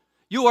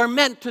 You are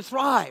meant to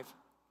thrive.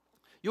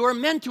 You are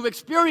meant to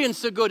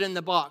experience the good in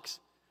the box.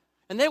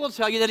 And they will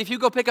tell you that if you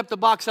go pick up the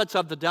box, that's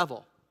of the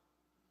devil.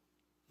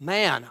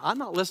 Man, I'm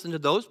not listening to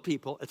those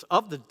people. It's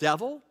of the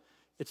devil.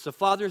 It's the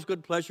Father's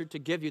good pleasure to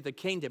give you the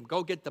kingdom.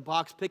 Go get the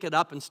box, pick it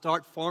up, and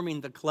start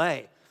forming the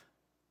clay.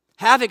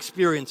 Have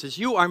experiences.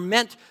 You are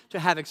meant to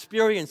have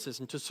experiences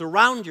and to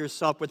surround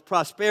yourself with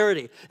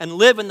prosperity and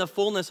live in the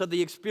fullness of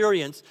the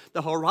experience,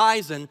 the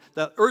horizon,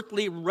 the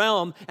earthly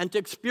realm, and to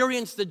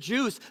experience the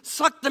juice,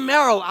 suck the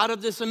marrow out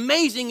of this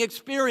amazing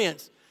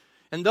experience.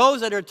 And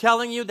those that are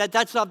telling you that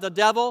that's of the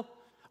devil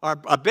are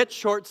a bit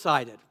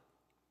short-sighted.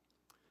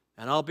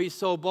 And I'll be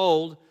so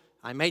bold,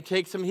 I may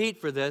take some heat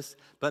for this,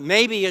 but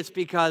maybe it's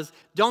because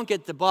don't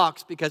get the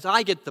box because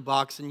I get the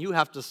box and you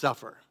have to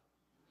suffer.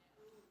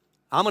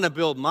 I'm going to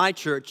build my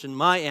church and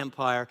my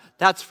empire.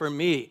 That's for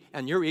me.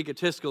 And you're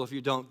egotistical if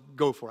you don't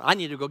go for it. I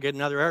need to go get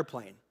another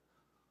airplane.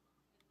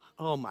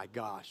 Oh my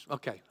gosh.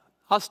 Okay,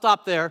 I'll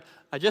stop there.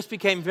 I just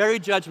became very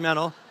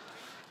judgmental.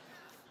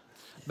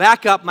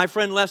 Back up. My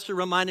friend Lester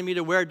reminded me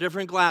to wear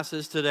different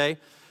glasses today.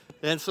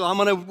 And so I'm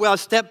going to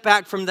step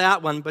back from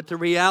that one. But the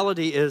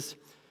reality is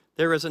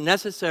there is a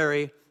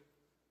necessary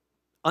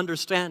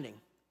understanding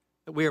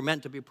that we are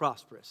meant to be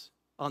prosperous.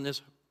 On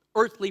this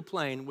earthly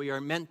plane, we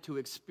are meant to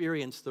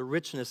experience the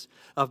richness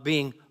of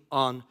being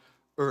on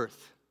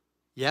earth.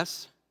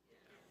 Yes?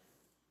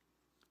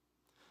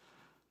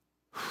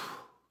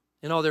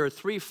 You know, there are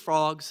 3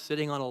 frogs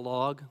sitting on a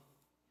log.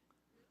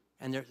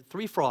 And there are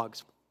 3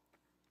 frogs.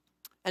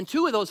 And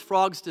 2 of those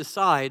frogs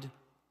decide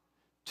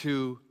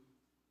to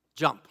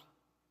jump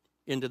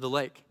into the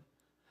lake.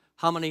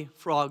 How many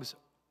frogs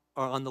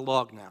are on the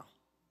log now?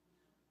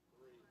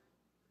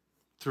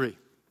 3.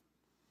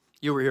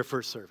 You were here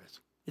first service.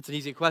 It's an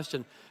easy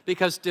question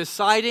because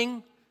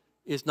deciding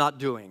is not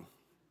doing.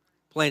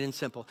 Plain and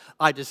simple.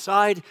 I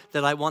decide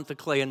that I want the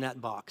clay in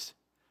that box.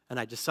 And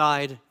I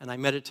decide and I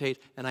meditate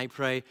and I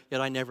pray,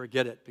 yet I never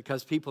get it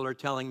because people are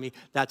telling me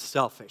that's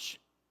selfish.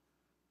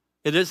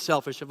 It is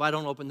selfish if I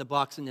don't open the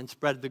box and then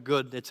spread the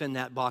good that's in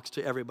that box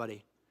to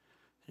everybody.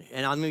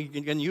 And I'm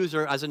going to use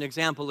her as an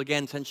example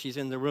again since she's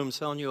in the room.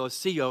 Sonia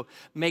Osio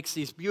makes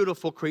these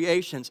beautiful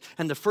creations.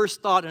 And the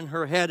first thought in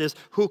her head is,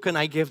 who can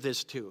I give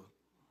this to?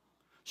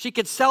 She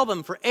could sell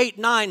them for $800,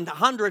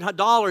 $900,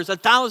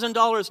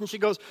 $1,000. And she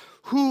goes,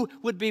 who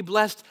would be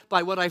blessed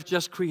by what I've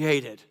just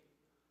created?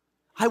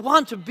 I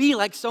want to be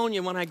like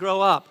Sonia when I grow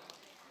up.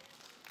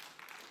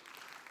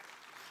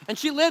 And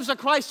she lives a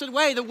Christed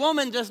way. The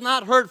woman does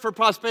not hurt for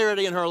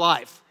prosperity in her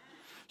life.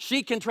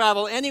 She can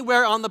travel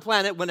anywhere on the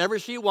planet whenever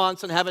she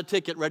wants and have a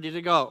ticket ready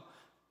to go.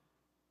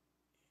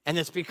 And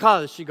it's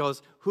because she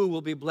goes, who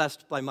will be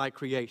blessed by my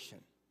creation?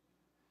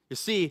 You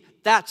see,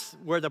 that's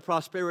where the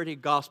prosperity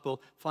gospel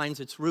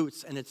finds its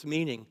roots and its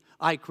meaning.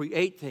 I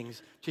create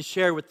things to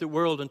share with the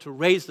world and to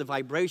raise the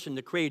vibration,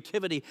 the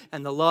creativity,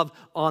 and the love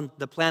on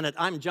the planet.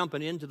 I'm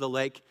jumping into the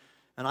lake,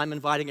 and I'm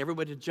inviting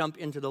everybody to jump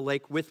into the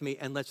lake with me,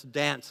 and let's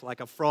dance like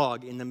a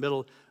frog in the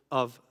middle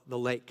of the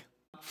lake.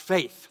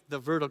 Faith, the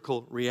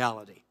vertical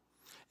reality.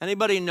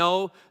 Anybody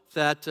know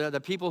that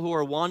the people who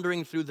are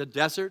wandering through the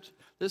desert,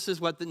 this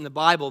is what in the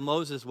Bible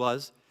Moses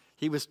was.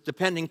 He was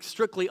depending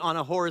strictly on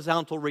a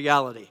horizontal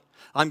reality.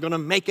 I'm going to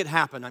make it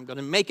happen. I'm going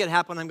to make it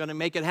happen. I'm going to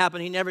make it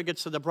happen. He never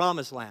gets to the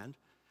promised land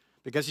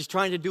because he's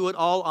trying to do it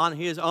all on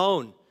his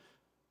own.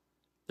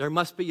 There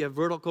must be a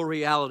vertical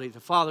reality. The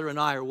Father and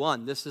I are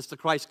one. This is the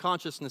Christ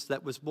consciousness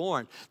that was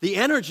born. The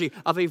energy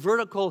of a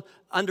vertical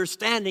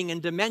understanding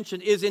and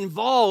dimension is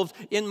involved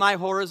in my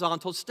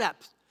horizontal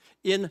steps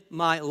in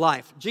my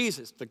life.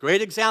 Jesus, the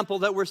great example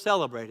that we're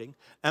celebrating,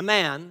 a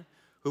man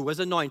who was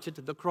anointed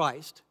the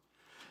Christ.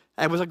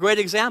 It was a great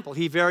example.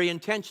 He very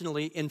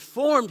intentionally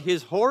informed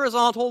his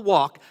horizontal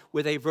walk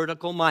with a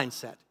vertical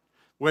mindset.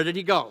 Where did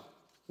he go?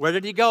 Where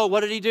did he go?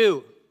 What did he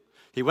do?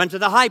 He went to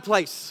the high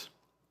place.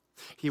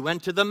 He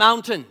went to the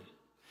mountain.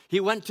 He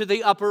went to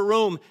the upper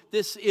room.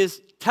 This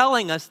is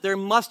telling us there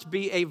must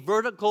be a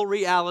vertical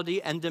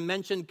reality and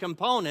dimension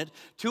component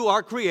to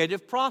our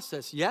creative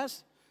process,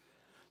 yes?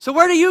 So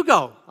where do you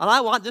go?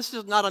 And this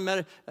is not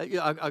a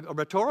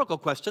rhetorical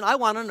question. I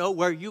want to know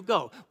where you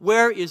go.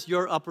 Where is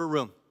your upper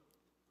room?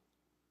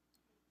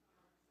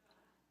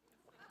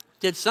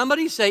 Did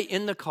somebody say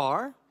in the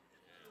car?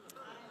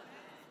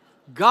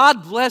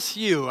 God bless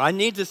you. I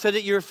need to sit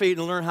at your feet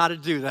and learn how to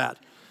do that.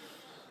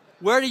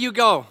 Where do you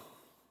go?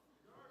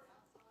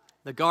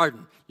 The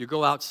garden. You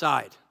go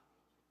outside.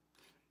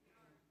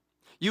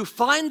 You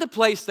find the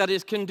place that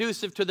is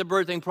conducive to the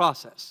birthing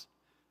process.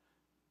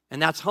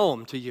 And that's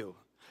home to you.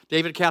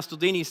 David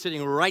Castaldini is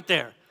sitting right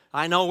there.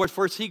 I know where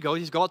first he goes.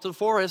 He's going to the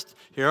forest.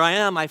 Here I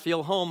am. I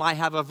feel home. I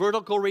have a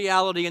vertical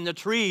reality, and the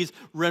trees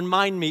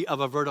remind me of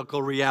a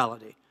vertical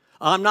reality.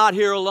 I'm not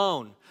here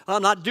alone.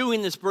 I'm not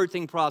doing this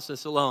birthing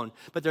process alone.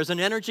 But there's an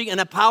energy and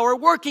a power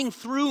working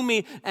through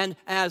me and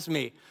as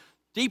me.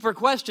 Deeper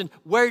question,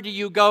 where do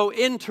you go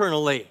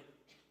internally?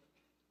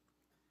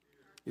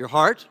 Your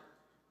heart?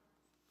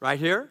 Right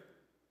here?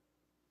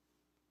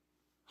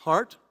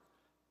 Heart?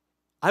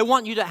 I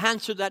want you to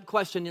answer that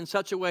question in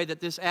such a way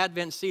that this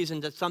Advent season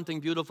that something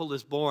beautiful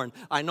is born.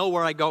 I know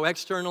where I go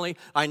externally,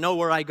 I know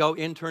where I go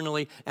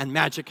internally, and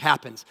magic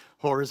happens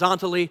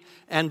horizontally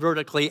and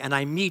vertically, and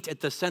I meet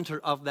at the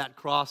center of that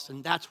cross,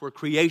 and that's where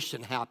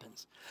creation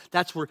happens.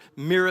 That's where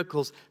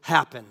miracles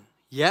happen.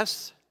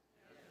 Yes?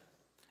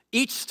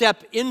 Each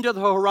step into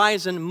the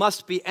horizon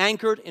must be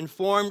anchored,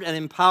 informed, and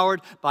empowered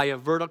by a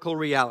vertical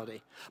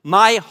reality.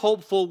 My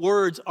hopeful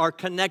words are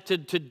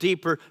connected to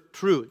deeper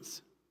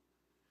truths.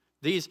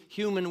 These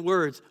human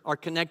words are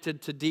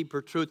connected to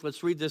deeper truth.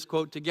 Let's read this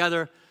quote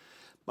together.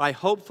 My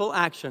hopeful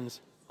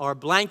actions are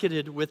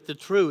blanketed with the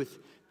truth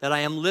that I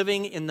am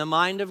living in the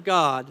mind of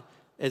God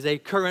as a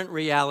current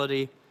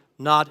reality,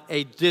 not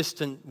a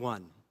distant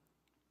one.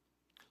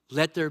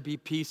 Let there be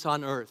peace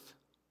on earth.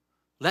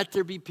 Let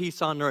there be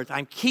peace on earth.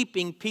 I'm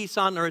keeping peace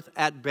on earth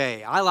at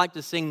bay. I like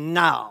to sing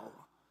now.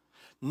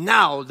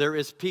 Now there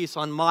is peace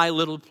on my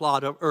little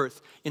plot of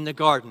earth, in the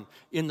garden,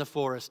 in the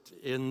forest,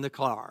 in the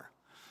car.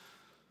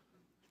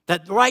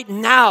 That right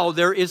now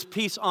there is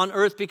peace on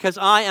earth because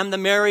I am the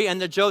Mary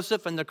and the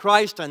Joseph and the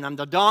Christ, and I'm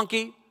the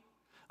donkey,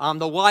 I'm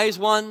the wise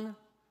one,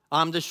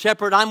 I'm the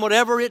shepherd, I'm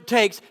whatever it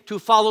takes to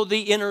follow the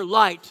inner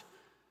light,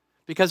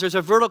 because there's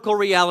a vertical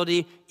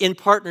reality in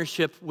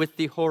partnership with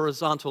the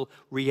horizontal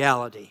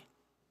reality.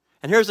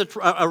 And here's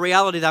a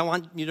reality that I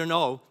want you to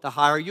know. The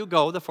higher you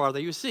go, the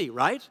farther you see,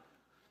 right?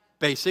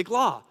 Basic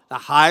law. The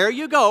higher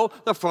you go,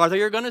 the farther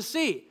you're going to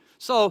see.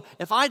 So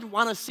if I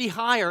want to see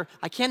higher,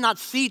 I cannot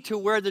see to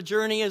where the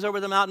journey is over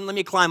the mountain. Let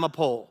me climb a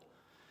pole.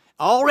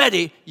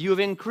 Already,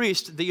 you've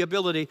increased the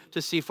ability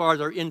to see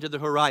farther into the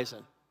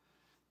horizon.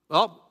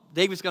 Well,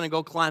 David's going to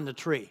go climb the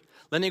tree.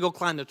 Let me go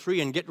climb the tree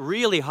and get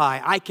really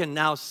high. I can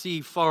now see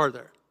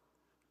farther.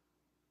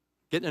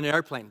 Get in an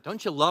airplane.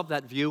 Don't you love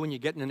that view when you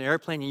get in an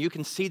airplane and you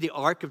can see the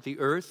arc of the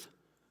earth?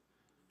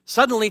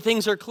 Suddenly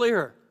things are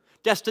clearer.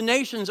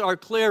 Destinations are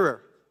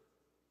clearer.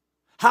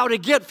 How to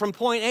get from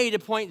point A to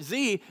point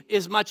Z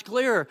is much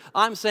clearer.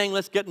 I'm saying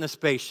let's get in a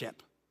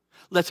spaceship.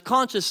 Let's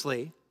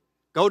consciously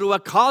go to a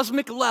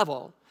cosmic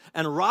level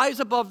and rise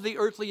above the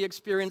earthly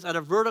experience at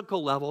a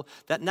vertical level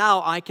that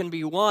now I can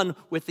be one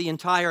with the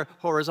entire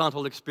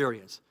horizontal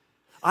experience.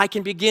 I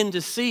can begin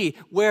to see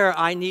where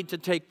I need to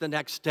take the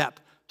next step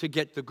to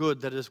get the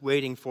good that is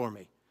waiting for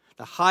me.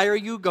 The higher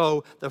you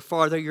go, the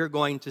farther you're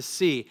going to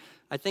see.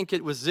 I think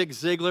it was Zig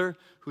Ziglar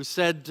who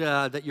said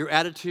that your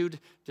attitude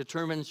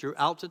determines your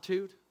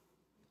altitude.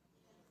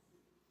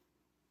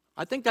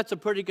 I think that's a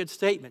pretty good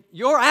statement.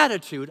 Your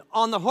attitude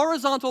on the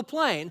horizontal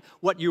plane,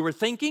 what you were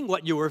thinking,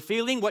 what you were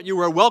feeling, what you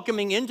were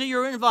welcoming into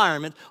your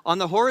environment on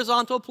the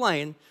horizontal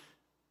plane,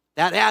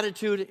 that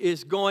attitude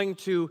is going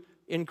to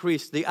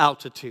increase the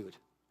altitude.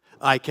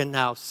 I can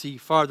now see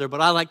farther,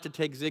 but I like to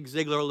take Zig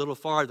Ziglar a little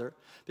farther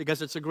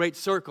because it's a great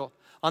circle.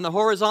 On the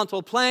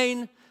horizontal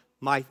plane,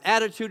 my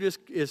attitude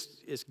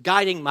is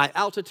guiding my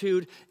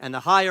altitude, and the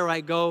higher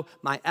I go,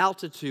 my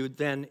altitude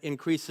then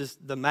increases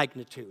the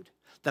magnitude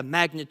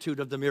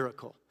of the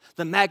miracle,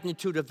 the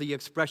magnitude of the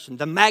expression,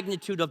 the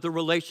magnitude of the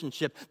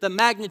relationship, the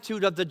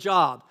magnitude of the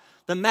job,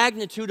 the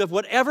magnitude of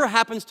whatever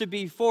happens to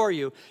be for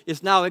you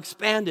is now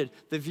expanded.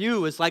 The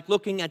view is like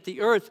looking at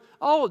the earth.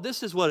 Oh,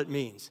 this is what it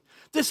means.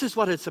 This is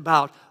what it's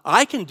about.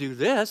 I can do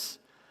this.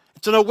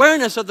 It's an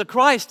awareness of the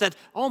Christ that,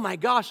 oh my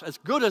gosh, as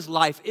good as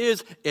life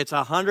is, it's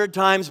 100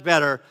 times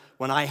better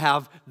when I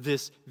have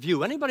this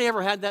view. Anybody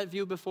ever had that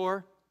view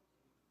before?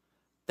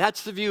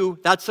 That's the view,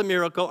 that's the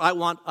miracle I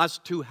want us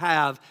to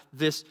have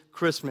this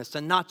Christmas,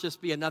 and not just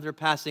be another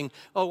passing,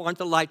 oh, aren't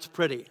the lights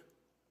pretty?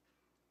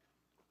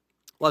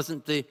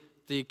 Wasn't the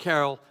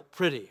carol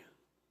pretty?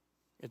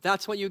 If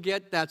that's what you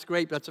get, that's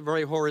great. That's a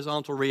very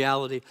horizontal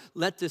reality.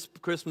 Let this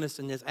Christmas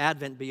and this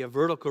Advent be a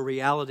vertical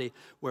reality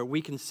where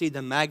we can see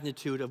the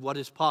magnitude of what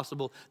is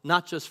possible,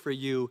 not just for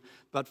you,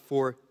 but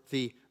for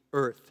the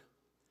earth.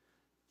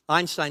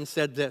 Einstein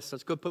said this.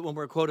 Let's go put one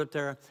more quote up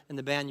there, and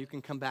the band, you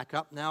can come back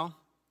up now.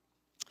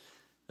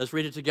 Let's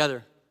read it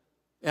together.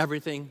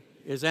 Everything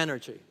is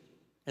energy,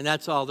 and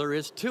that's all there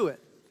is to it.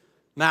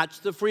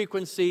 Match the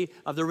frequency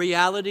of the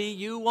reality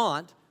you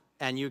want,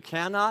 and you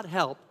cannot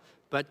help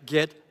but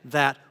get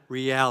that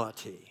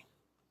reality.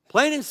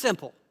 Plain and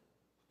simple.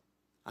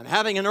 I'm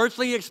having an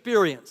earthly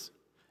experience,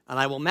 and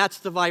I will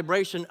match the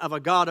vibration of a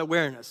God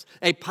awareness,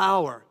 a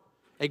power,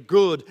 a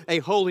good, a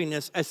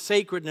holiness, a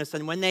sacredness,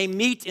 and when they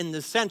meet in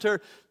the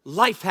center,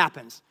 life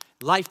happens.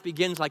 Life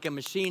begins like a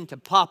machine to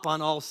pop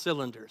on all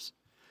cylinders.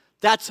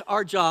 That's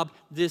our job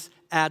this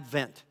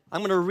Advent.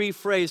 I'm going to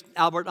rephrase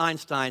Albert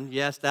Einstein.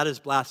 Yes, that is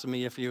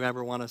blasphemy if you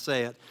ever want to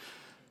say it.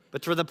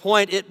 But for the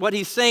point, what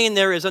he's saying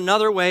there is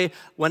another way.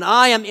 When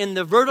I am in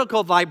the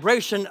vertical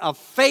vibration of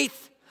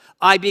faith,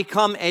 I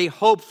become a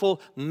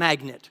hopeful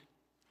magnet.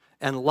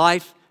 And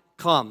life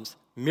comes.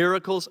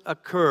 Miracles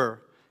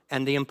occur.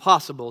 And the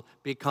impossible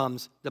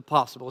becomes the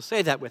possible.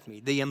 Say that with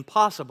me. The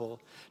impossible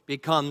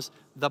becomes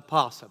the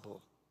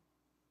possible.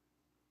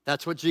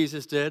 That's what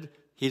Jesus did.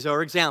 He's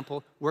our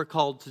example. We're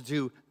called to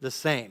do the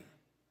same.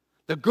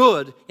 The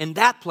good in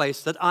that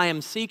place that I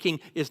am seeking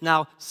is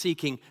now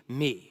seeking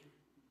me.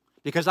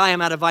 Because I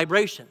am at a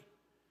vibration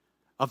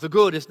of the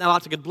good is now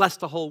out to bless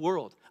the whole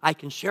world. I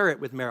can share it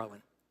with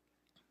Marilyn.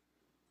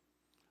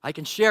 I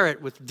can share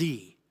it with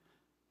Dee.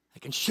 I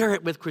can share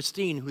it with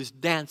Christine, who's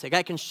dancing.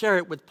 I can share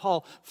it with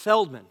Paul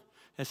Feldman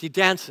as he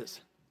dances.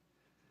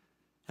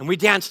 And we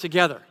dance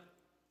together.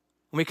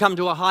 And we come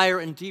to a higher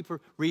and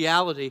deeper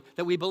reality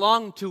that we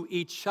belong to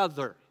each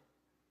other.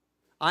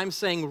 I'm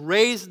saying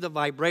raise the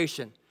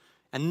vibration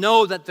and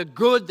know that the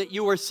good that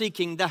you are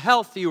seeking, the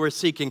health you are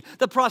seeking,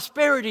 the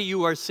prosperity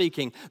you are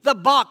seeking, the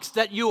box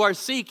that you are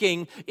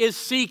seeking is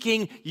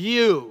seeking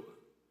you.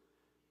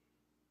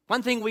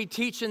 One thing we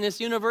teach in this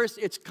universe,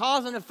 it's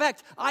cause and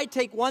effect. I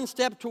take one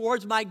step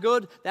towards my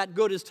good, that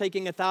good is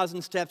taking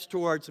 1,000 steps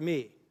towards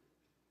me.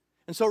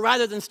 And so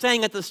rather than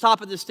staying at the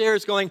top of the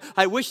stairs going,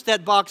 I wish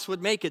that box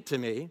would make it to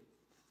me,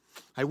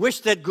 I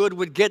wish that good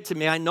would get to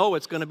me, I know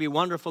it's going to be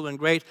wonderful and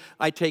great,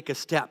 I take a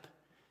step.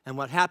 And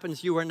what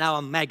happens, you are now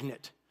a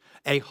magnet,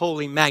 a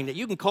holy magnet.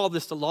 You can call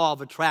this the law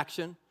of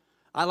attraction.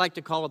 I like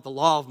to call it the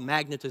law of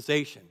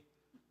magnetization.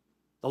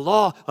 The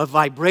law of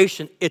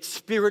vibration, it's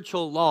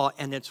spiritual law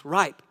and it's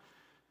ripe.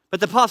 But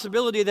the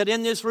possibility that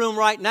in this room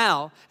right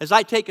now, as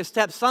I take a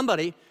step,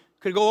 somebody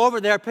could go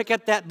over there, pick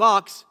up that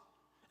box,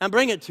 and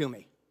bring it to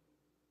me.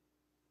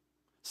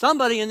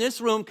 Somebody in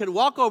this room could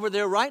walk over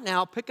there right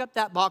now, pick up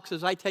that box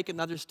as I take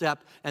another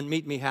step, and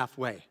meet me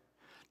halfway.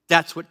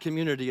 That's what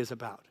community is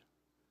about.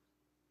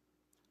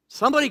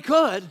 Somebody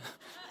could.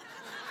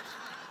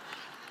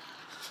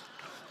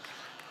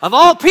 Of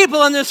all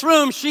people in this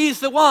room, she's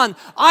the one.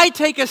 I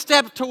take a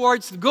step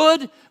towards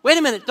good. Wait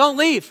a minute, don't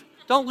leave.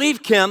 Don't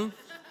leave, Kim.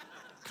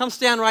 Come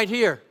stand right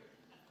here.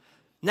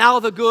 Now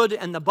the good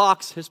and the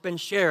box has been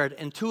shared,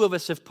 and two of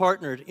us have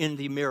partnered in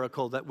the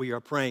miracle that we are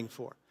praying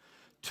for.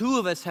 Two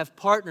of us have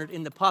partnered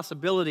in the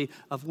possibility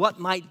of what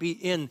might be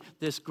in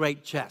this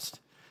great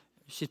chest.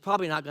 She's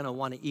probably not going to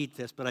want to eat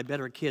this, but I bet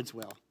her kids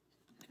will.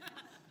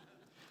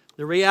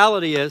 The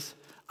reality is,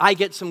 I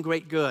get some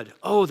great good.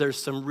 Oh,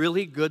 there's some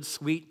really good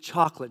sweet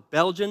chocolate.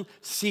 Belgian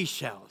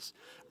seashells.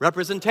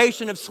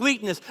 Representation of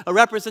sweetness, a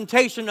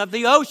representation of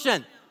the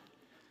ocean.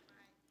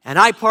 And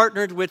I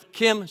partnered with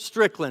Kim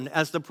Strickland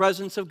as the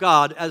presence of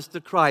God, as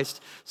the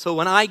Christ. So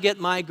when I get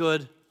my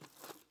good,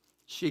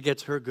 she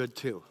gets her good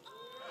too.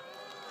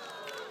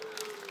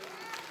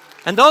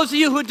 And those of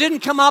you who didn't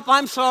come up,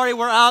 I'm sorry,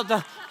 we're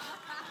out.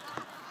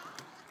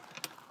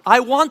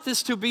 I want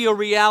this to be a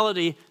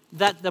reality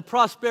that the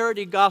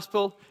prosperity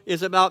gospel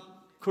is about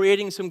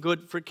creating some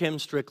good for Kim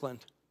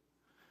Strickland,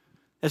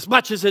 as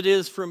much as it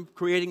is from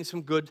creating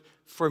some good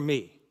for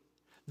me.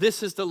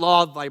 This is the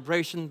law of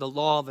vibration, the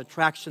law of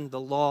attraction, the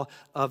law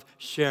of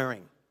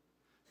sharing.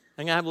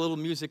 I'm going to have a little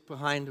music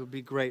behind, it would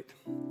be great.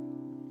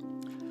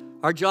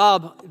 Our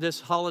job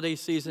this holiday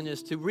season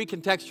is to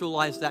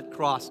recontextualize that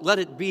cross. Let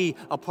it be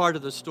a part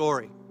of the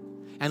story.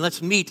 And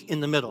let's meet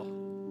in the middle.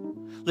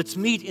 Let's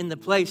meet in the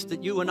place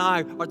that you and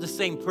I are the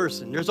same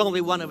person. There's only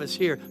one of us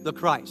here, the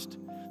Christ,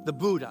 the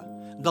Buddha,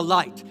 the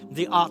light,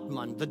 the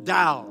Atman, the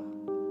Tao,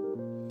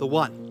 the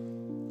one.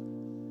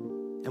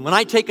 And when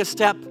I take a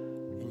step,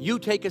 and you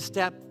take a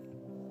step,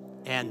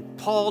 and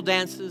Paul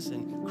dances,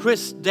 and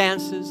Chris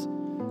dances,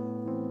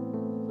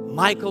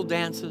 Michael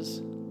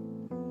dances,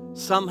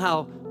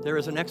 somehow there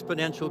is an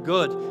exponential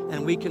good,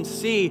 and we can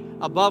see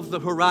above the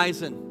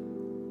horizon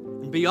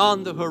and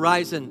beyond the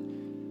horizon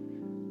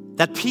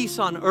that peace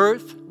on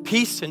earth,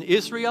 peace in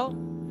Israel,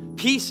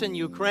 peace in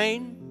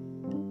Ukraine,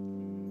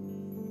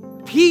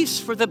 peace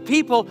for the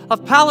people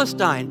of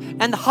Palestine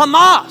and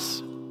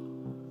Hamas.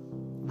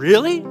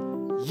 Really?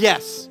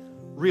 Yes,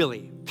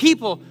 really.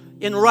 People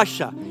in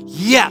Russia,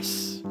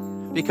 yes,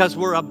 because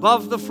we're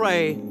above the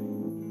fray.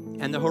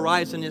 And the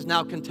horizon is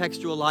now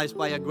contextualized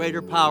by a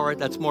greater power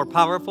that's more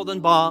powerful than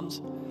bombs,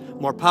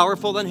 more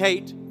powerful than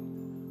hate,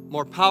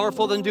 more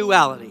powerful than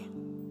duality.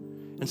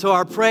 And so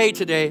our prayer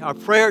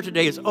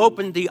today is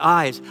open the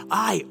eyes.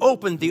 I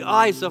open the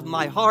eyes of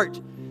my heart,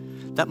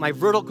 that my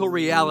vertical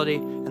reality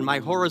and my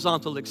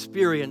horizontal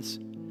experience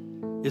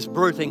is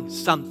birthing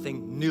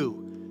something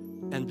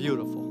new and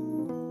beautiful.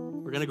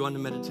 We're going to go into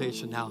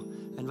meditation now.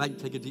 I invite you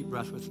to take a deep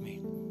breath with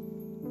me.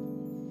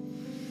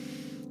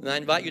 And I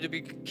invite you to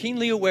be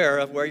keenly aware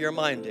of where your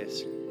mind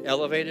is,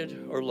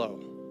 elevated or low.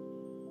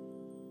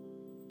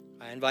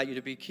 I invite you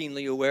to be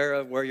keenly aware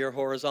of where your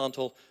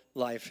horizontal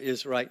life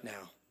is right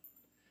now,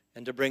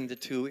 and to bring the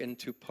two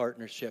into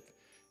partnership.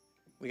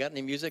 We got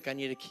any music? I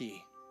need a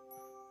key.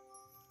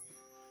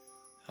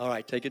 All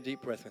right, take a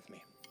deep breath with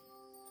me.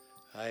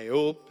 I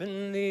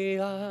open the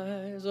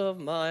eyes of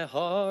my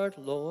heart,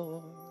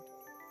 Lord.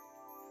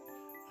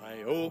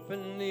 I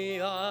open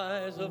the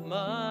eyes of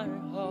my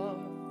heart.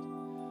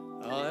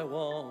 I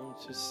want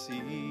to see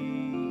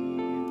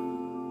you.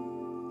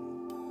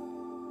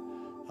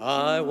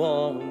 I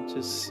want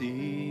to see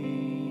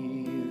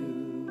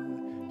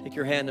you. Take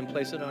your hand and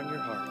place it on your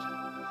heart.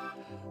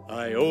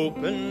 I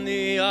open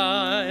the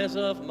eyes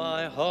of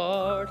my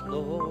heart,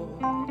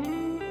 Lord.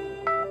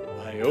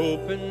 I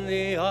open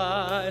the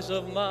eyes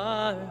of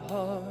my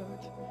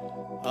heart.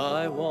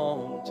 I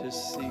want to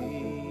see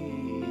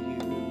you.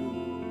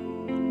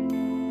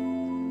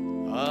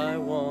 I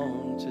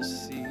want to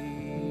see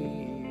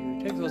you.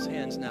 Take those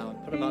hands now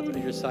and put them out to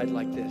your side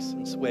like this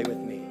and sway with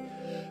me.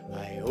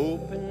 I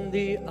open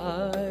the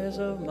eyes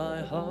of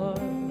my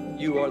heart.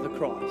 You are the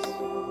cross.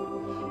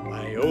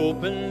 I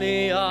open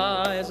the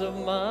eyes of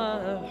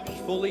my heart.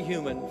 Fully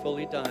human,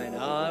 fully dying.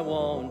 I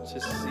want to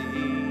see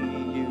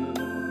you.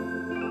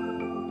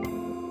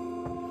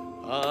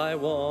 I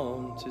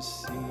want to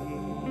see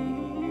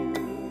you.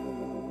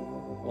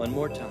 One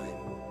more time.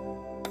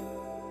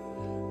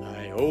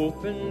 I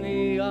open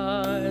the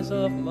eyes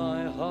of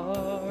my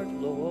heart,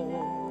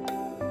 Lord.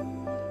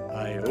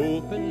 I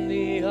open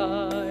the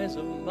eyes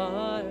of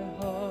my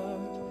heart.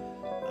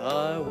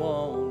 I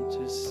want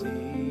to see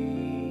you.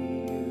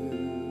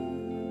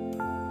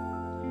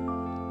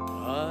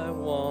 I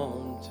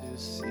want to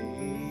see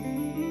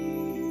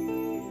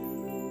you.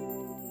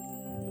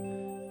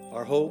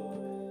 Our hope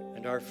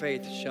and our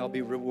faith shall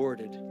be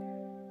rewarded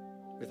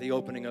with the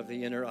opening of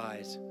the inner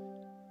eyes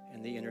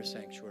in the inner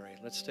sanctuary.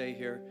 Let's stay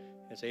here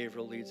as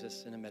Avril leads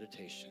us in a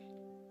meditation.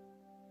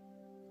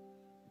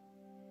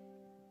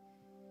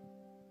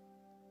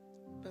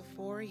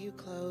 Before you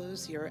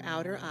close your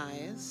outer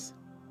eyes,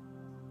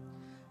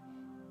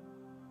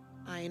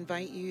 I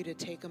invite you to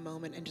take a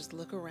moment and just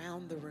look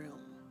around the room.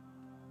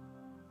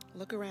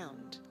 Look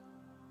around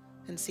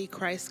and see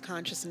Christ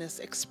consciousness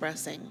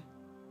expressing,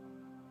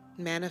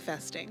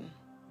 manifesting,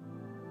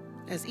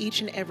 as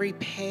each and every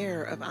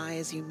pair of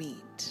eyes you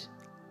meet.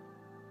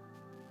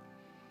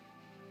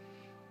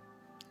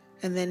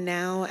 And then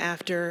now,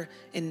 after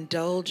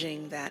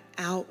indulging that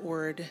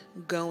outward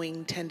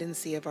going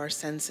tendency of our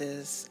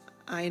senses,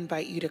 I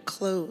invite you to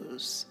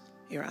close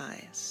your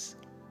eyes.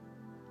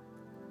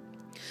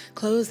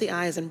 Close the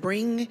eyes and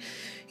bring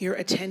your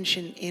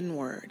attention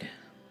inward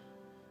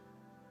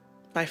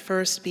by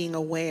first being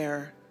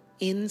aware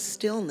in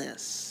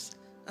stillness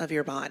of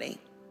your body.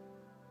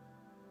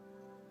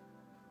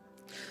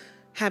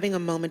 Having a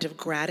moment of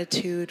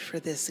gratitude for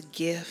this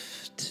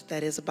gift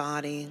that is a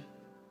body,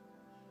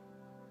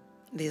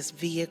 this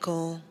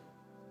vehicle,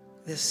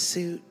 this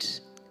suit,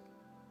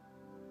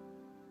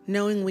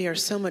 knowing we are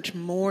so much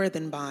more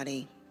than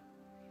body,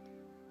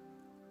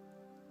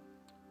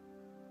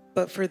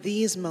 but for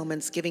these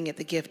moments, giving it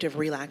the gift of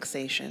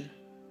relaxation,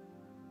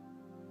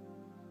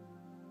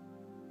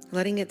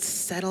 letting it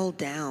settle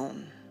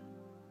down,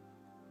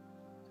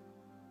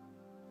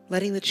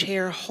 letting the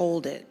chair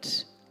hold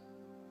it.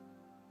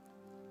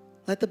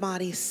 Let the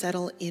body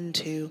settle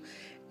into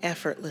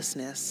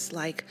effortlessness,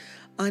 like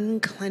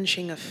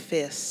unclenching a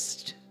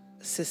fist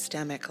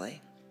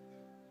systemically.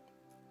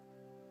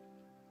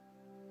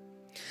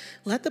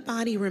 Let the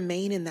body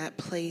remain in that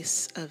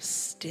place of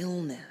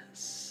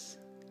stillness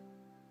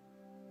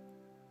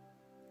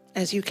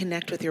as you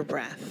connect with your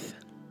breath.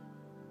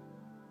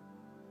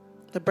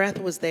 The breath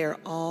was there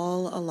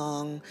all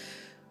along,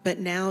 but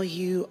now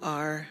you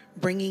are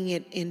bringing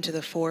it into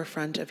the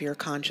forefront of your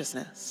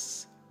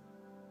consciousness.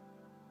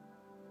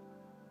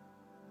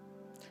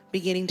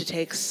 Beginning to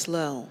take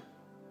slow,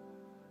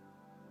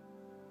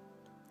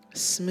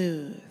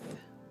 smooth,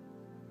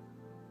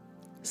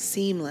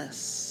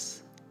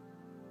 seamless,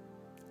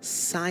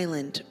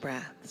 silent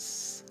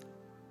breaths.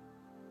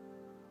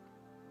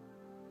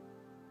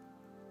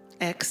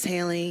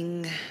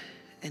 Exhaling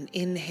and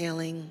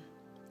inhaling,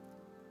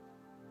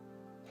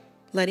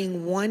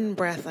 letting one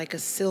breath like a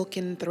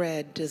silken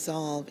thread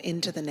dissolve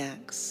into the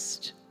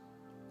next.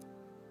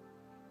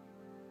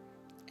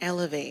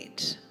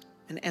 Elevate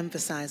and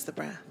emphasize the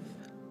breath.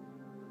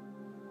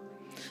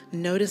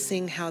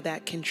 Noticing how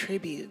that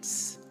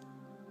contributes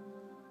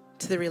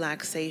to the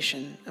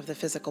relaxation of the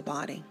physical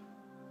body.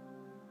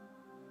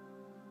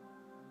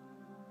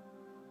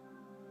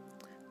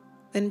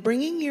 Then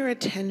bringing your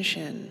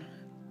attention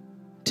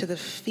to the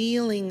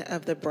feeling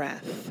of the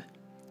breath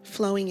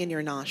flowing in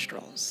your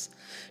nostrils.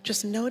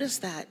 Just notice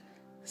that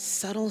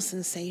subtle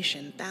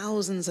sensation,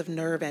 thousands of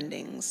nerve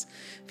endings.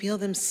 Feel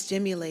them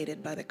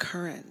stimulated by the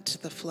current,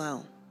 the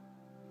flow.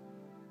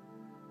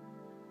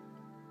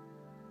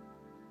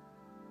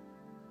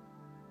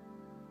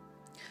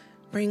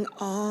 Bring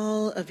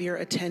all of your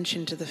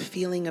attention to the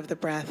feeling of the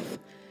breath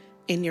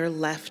in your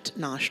left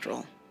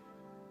nostril.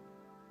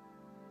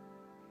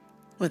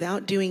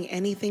 Without doing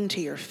anything to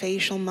your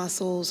facial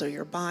muscles or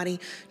your body,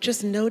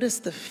 just notice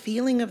the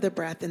feeling of the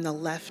breath in the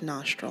left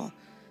nostril.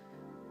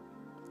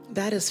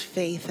 That is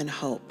faith and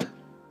hope.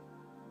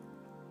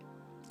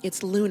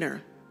 It's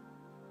lunar,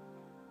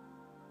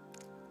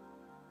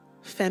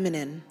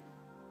 feminine,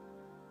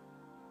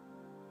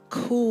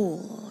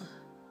 cool,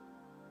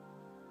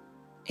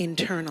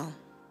 internal.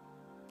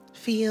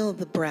 Feel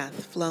the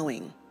breath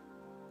flowing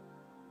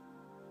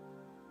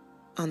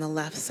on the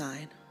left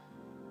side.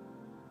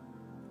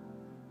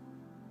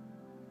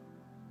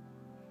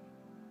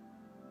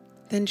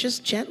 Then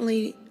just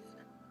gently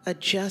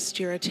adjust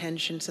your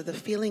attention so the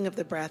feeling of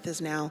the breath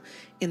is now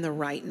in the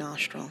right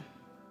nostril.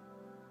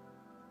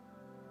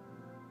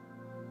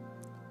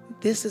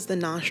 This is the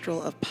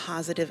nostril of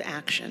positive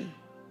action,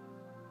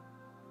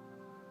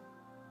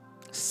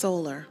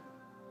 solar,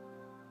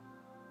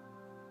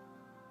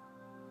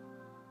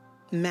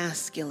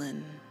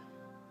 masculine,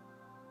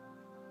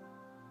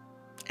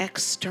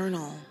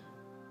 external,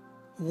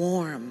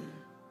 warm.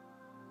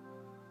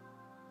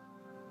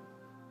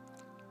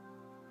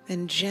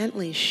 Then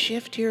gently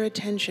shift your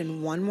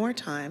attention one more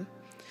time,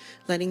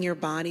 letting your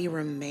body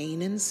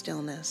remain in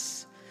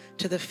stillness,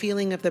 to the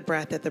feeling of the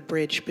breath at the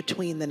bridge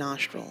between the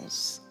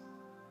nostrils.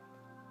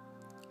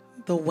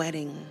 The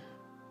wedding,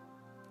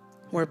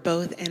 where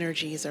both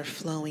energies are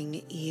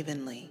flowing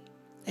evenly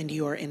and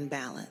you are in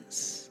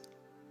balance.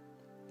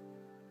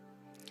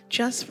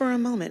 Just for a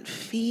moment,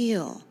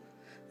 feel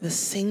the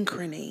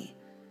synchrony,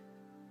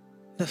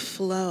 the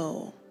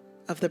flow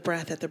of the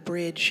breath at the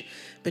bridge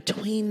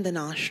between the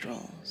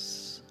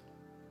nostrils.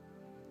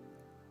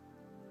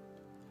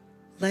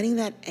 Letting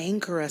that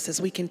anchor us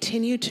as we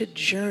continue to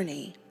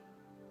journey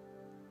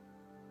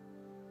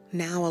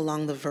now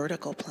along the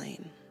vertical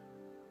plane.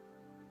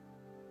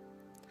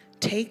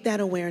 Take that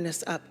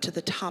awareness up to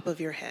the top of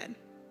your head.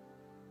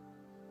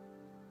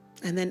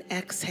 And then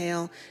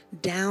exhale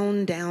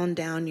down, down,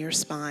 down your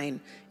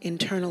spine,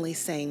 internally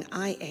saying,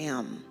 I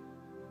am.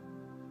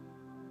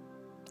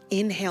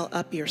 Inhale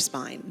up your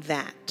spine,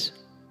 that.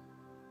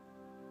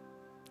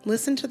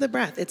 Listen to the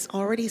breath. It's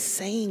already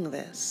saying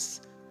this.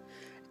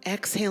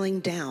 Exhaling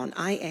down,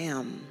 I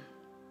am.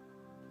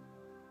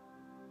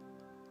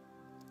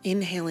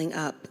 Inhaling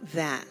up,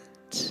 that.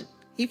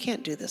 You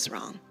can't do this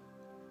wrong.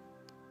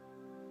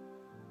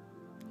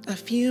 A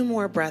few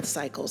more breath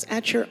cycles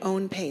at your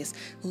own pace.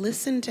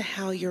 Listen to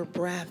how your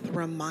breath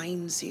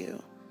reminds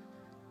you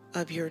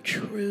of your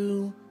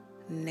true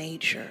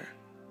nature.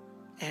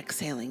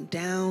 Exhaling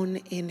down,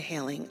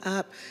 inhaling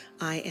up.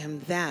 I am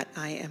that,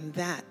 I am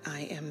that,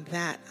 I am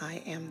that,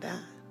 I am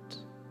that.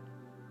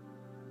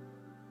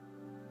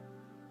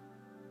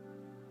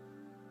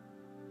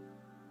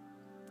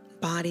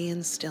 Body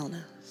in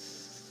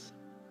stillness.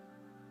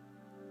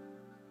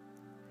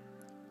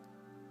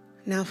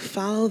 Now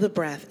follow the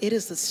breath. It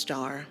is the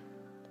star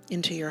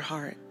into your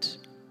heart.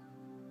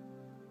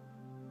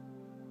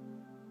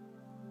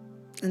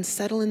 And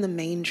settle in the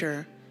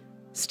manger,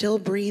 still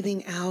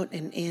breathing out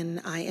and in,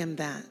 I am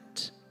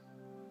that.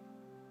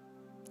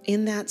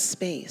 In that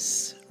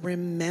space,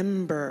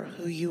 remember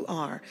who you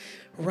are,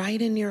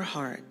 right in your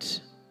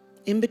heart,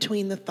 in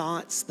between the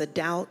thoughts, the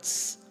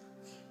doubts,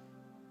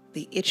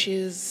 the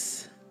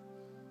itches,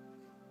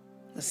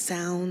 the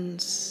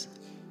sounds.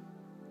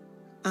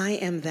 I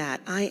am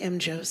that. I am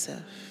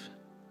Joseph.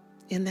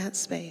 In that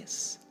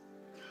space.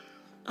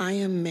 I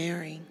am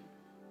Mary.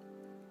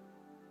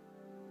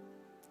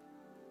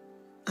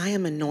 I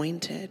am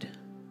anointed.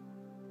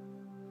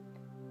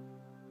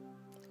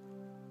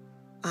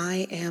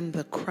 I am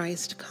the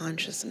Christ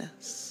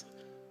consciousness.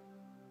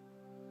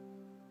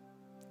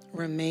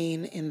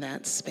 Remain in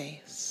that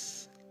space.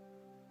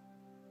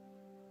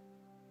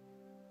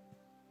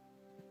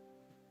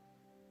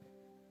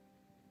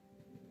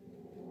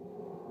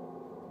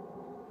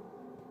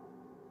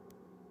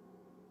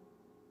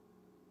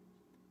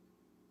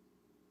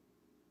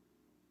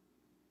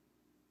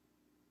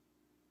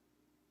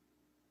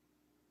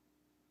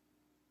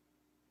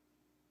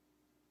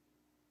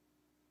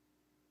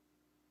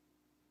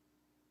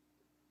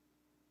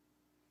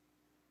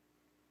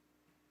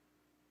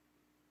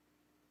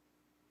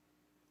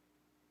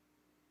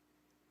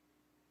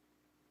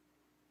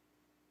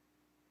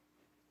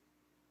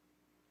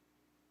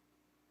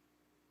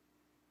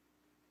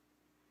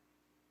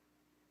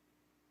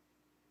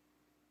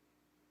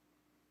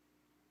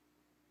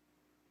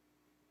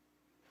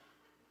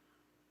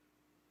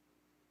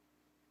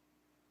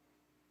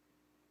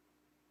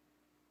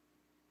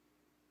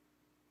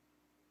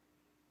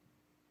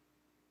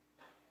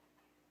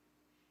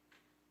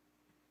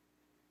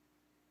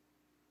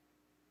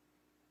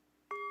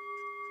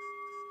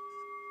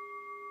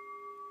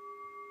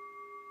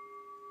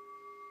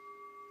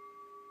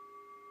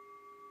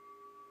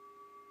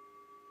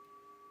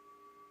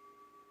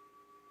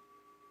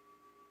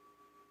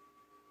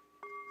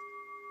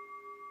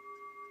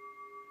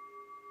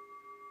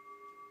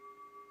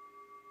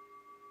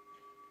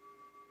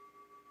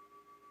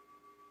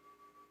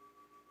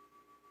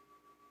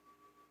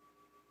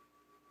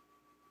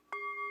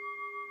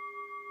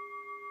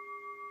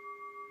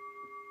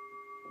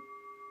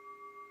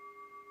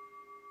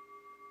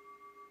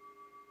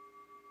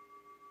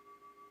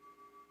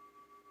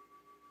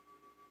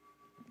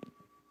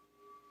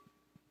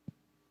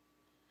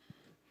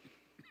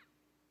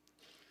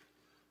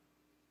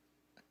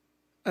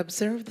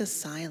 Observe the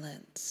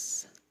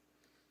silence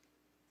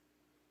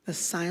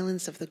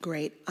of the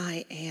great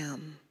I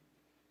am.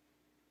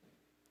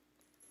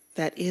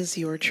 That is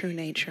your true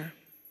nature.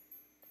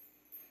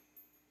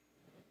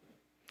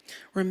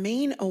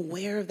 Remain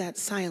aware of that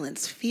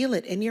silence. Feel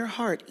it in your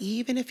heart,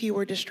 even if you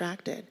were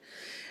distracted,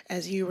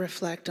 as you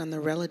reflect on the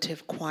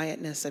relative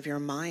quietness of your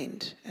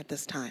mind at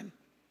this time,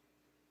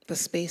 the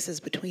spaces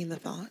between the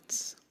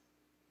thoughts.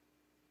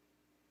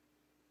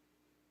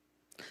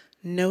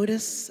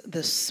 Notice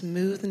the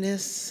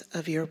smoothness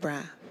of your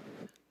breath.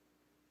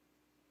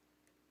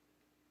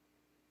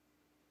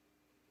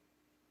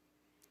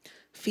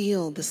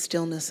 Feel the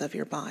stillness of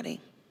your body.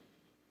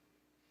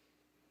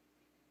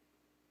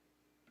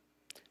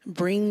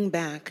 Bring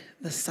back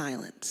the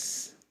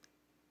silence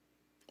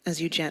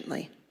as you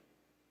gently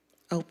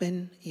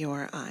open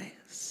your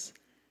eyes.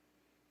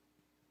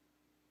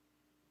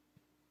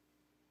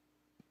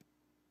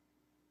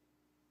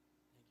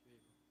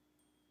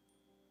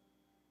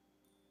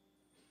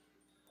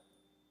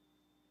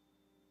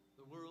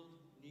 The world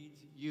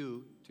needs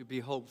you to be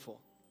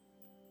hopeful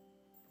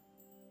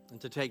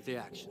and to take the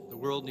action. The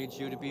world needs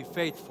you to be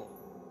faithful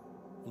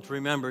and to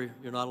remember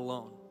you're not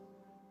alone.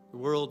 The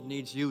world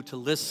needs you to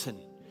listen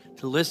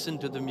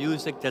to the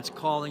music that's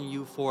calling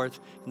you forth.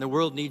 And the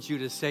world needs you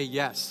to say,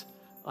 yes,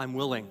 I'm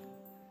willing.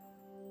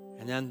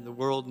 And then the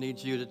world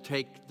needs you to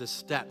take the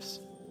steps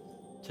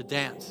to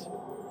dance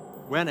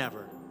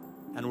whenever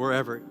and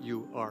wherever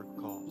you are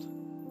called.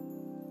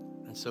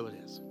 And so it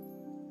is.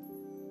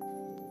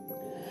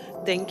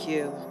 Thank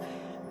you.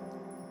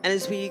 And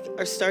as we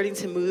are starting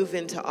to move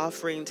into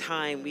offering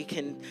time, we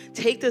can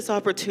take this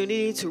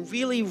opportunity to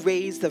really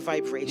raise the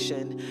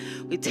vibration.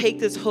 We take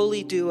this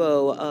holy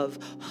duo of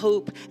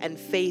hope and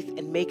faith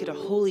and make it a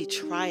holy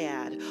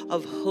triad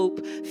of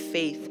hope,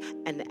 faith,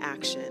 and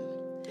action.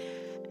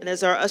 And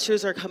as our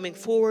ushers are coming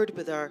forward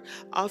with our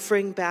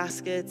offering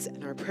baskets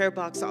and our prayer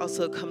box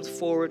also comes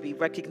forward, we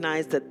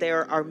recognize that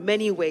there are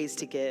many ways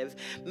to give,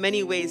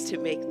 many ways to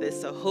make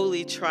this a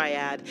holy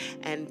triad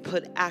and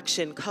put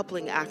action,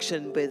 coupling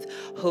action with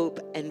hope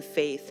and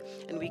faith.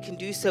 And we can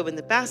do so in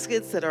the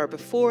baskets that are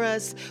before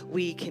us.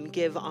 We can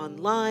give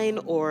online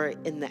or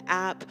in the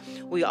app.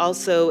 We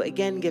also,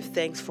 again, give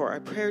thanks for our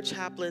prayer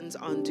chaplains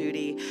on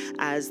duty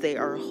as they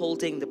are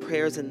holding the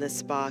prayers in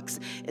this box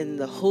in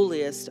the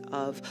holiest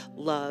of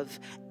love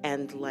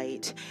and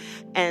light.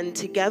 And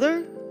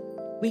together,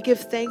 we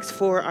give thanks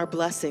for our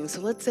blessings. So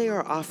let's say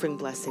our offering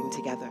blessing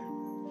together.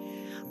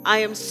 I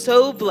am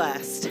so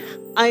blessed.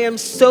 I am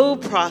so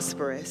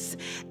prosperous.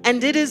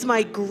 And it is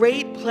my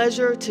great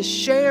pleasure to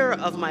share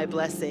of my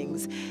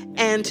blessings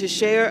and to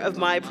share of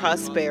my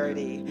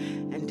prosperity.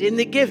 And in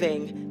the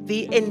giving,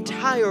 the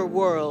entire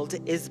world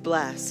is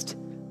blessed.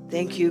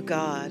 Thank you,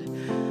 God.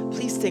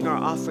 Please sing our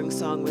offering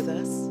song with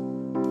us.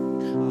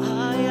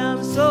 I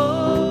am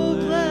so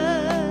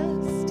blessed.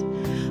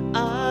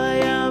 I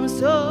am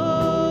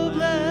so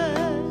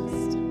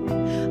blessed.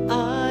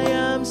 I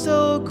am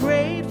so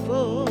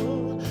grateful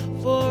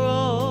for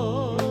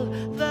all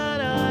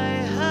that I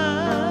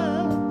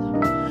have.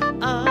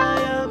 I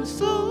am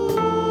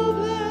so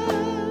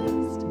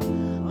blessed.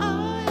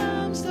 I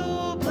am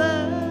so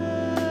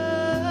blessed.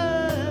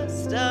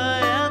 I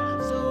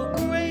am so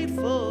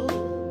grateful.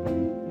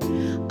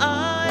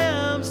 I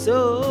am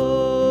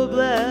so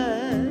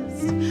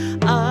blessed.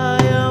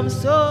 I am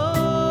so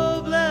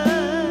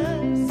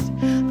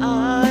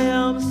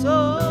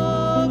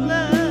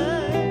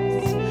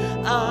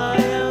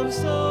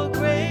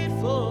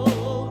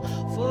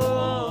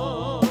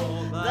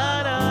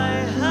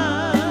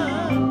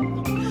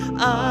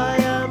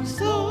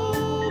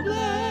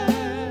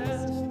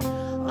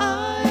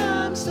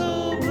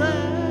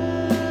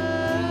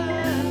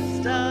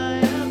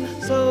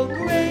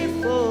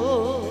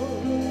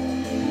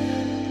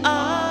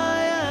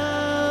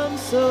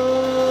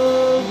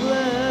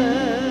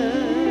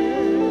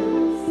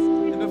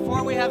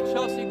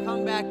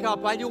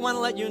up, I do want to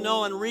let you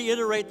know and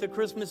reiterate the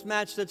Christmas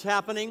match that's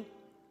happening.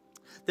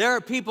 There are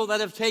people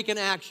that have taken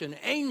action,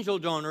 angel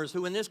donors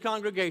who in this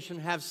congregation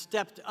have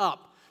stepped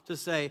up to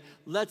say,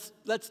 let's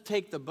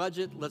take the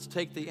budget, let's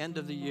take the end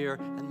of the year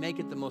and make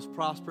it the most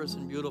prosperous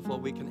and beautiful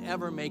we can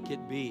ever make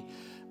it be.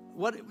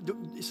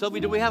 Sylvie,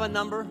 do we have a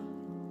number?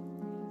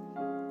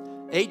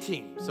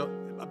 18. So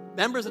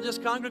members of this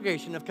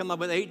congregation have come up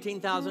with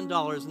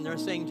 $18,000 and they're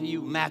saying to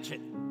you, match it.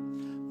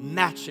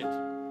 Match it.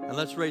 And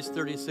let's raise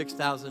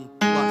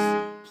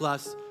 $36,000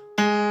 plus.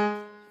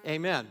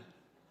 Amen.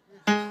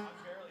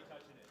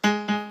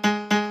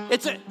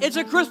 It's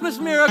a Christmas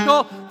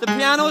miracle. The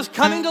piano is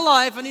coming to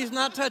life and he's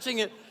not touching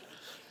it.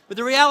 But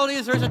the reality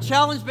is there's a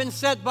challenge been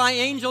set by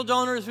angel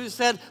donors who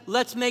said,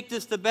 let's make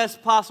this the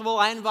best possible.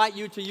 I invite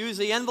you to use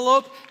the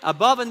envelope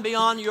above and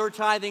beyond your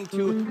tithing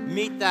to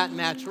meet that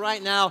match.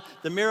 Right now,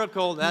 the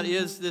miracle that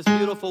is this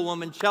beautiful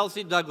woman,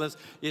 Chelsea Douglas,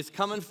 is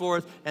coming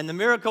forth. And the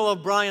miracle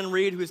of Brian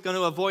Reed, who's going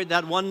to avoid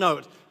that one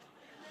note.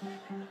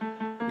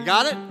 You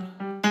got it?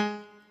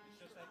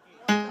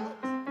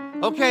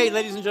 Okay,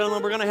 ladies and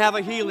gentlemen, we're going to have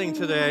a healing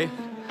today.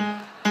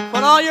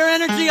 Put all your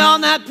energy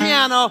on that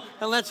piano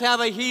and let's have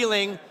a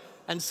healing.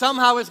 And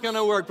somehow it's going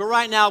to work. But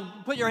right now,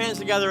 put your hands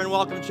together and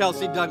welcome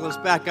Chelsea Douglas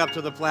back up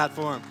to the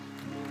platform.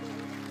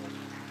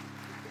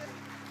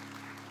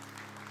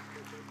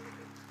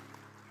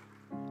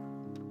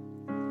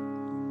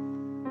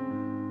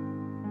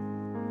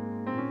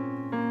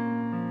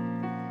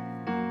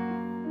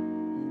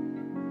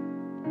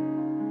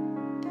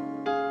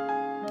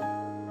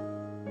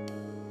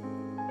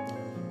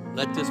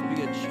 Let this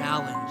be a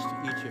challenge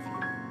to each of you.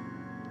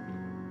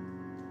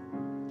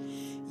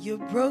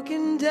 You're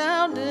broken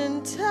down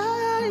and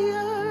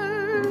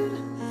tired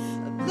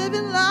of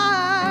living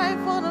life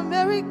on a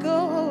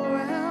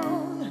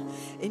merry-go-round,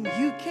 and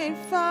you can't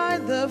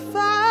find the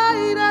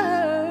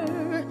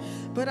fighter,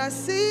 but I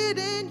see it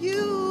in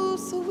you,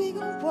 so we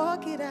gon'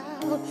 walk it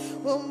out.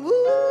 We'll move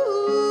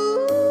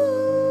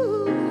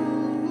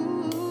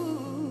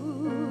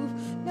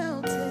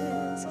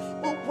mountains,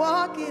 we'll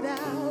walk it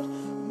out.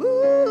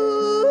 Move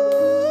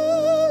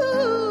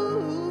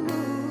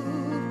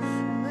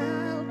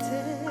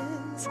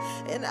mountains,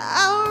 and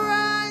I'll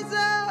rise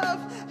up,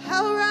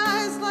 I'll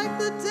rise like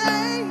the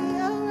day,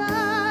 I'll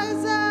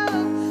rise up,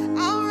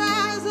 I'll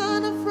rise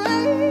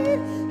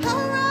unafraid,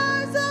 I'll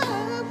rise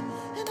up,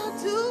 and I'll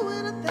do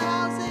it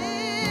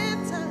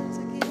 1,000 times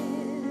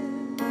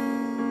again,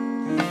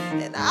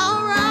 and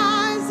I'll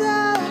rise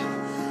up,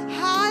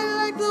 high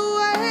like the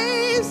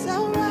waves,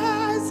 I'll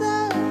rise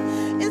up,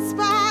 in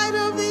spite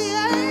of the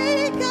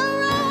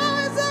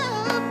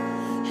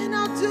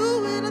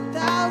do it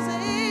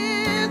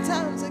 1,000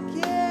 times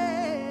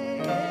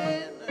again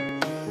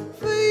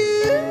for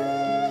you,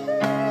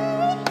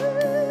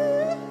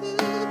 for you,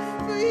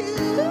 for you,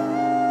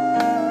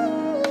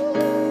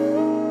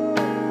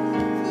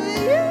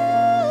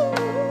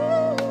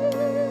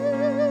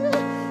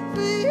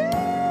 for you.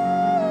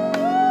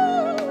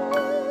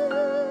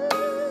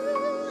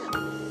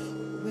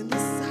 When the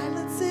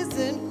silence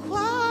isn't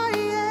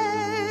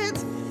quiet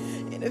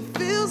and it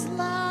feels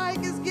like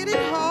it's getting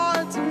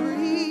hard to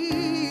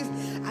breathe,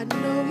 I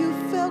know you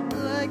felt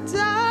like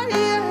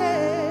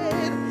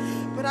dying,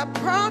 but I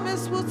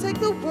promise we'll take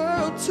the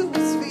world to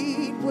its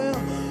feet. We'll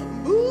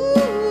move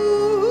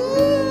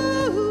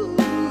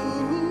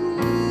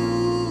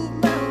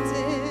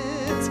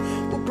mountains,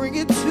 we'll bring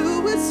it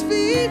to its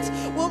feet.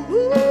 We'll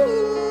move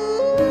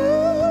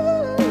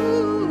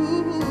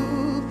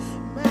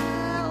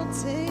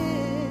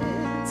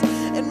mountains,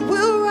 and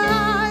we'll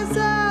rise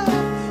up,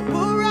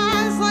 we'll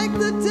rise like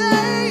the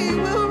day,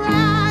 we'll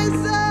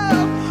rise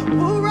up,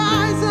 we'll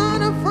rise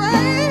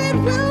unafraid,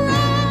 we'll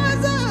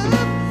rise up,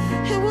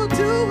 and we'll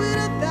do it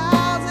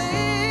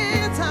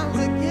 1,000 times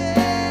again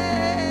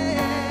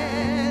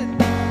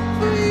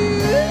for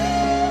you,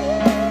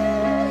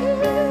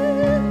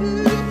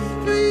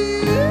 for you, for you,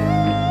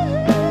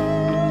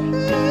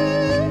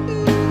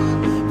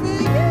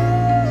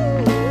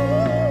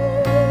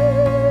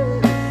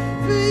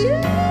 for you.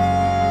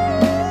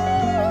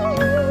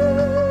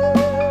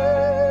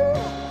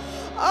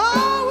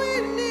 All we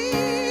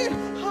need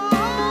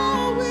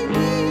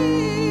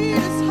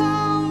is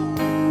home,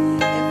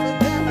 and for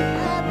that we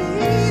have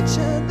each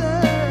other,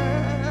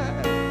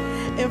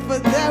 and for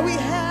that we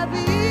have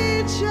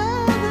each other.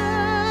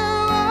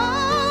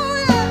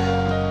 Oh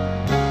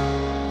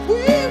yeah,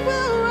 we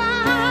will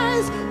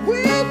rise,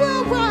 we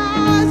will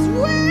rise, we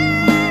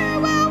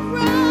will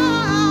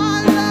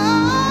rise.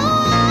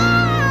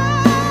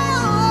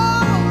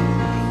 Oh,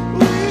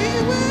 we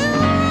will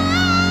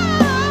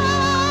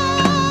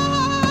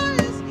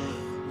rise,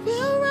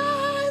 we'll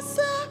rise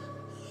up,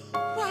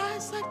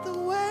 rise like the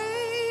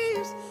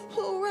waves,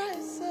 we'll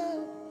rise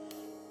up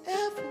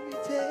every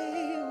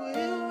day,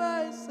 we'll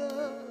rise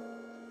up,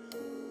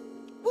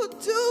 we'll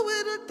do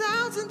it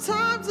 1,000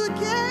 times again,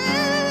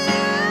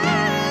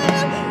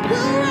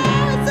 we'll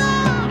rise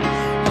up,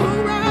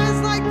 we'll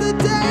rise like the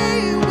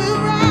day,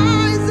 we'll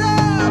rise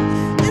up,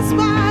 in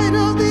spite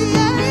of the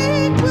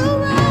ache, we'll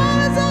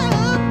rise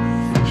up,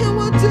 and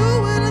we'll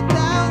do it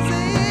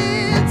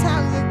 1,000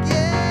 times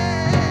again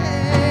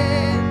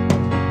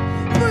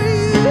for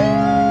you,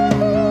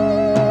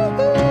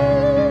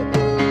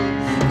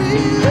 for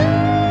you,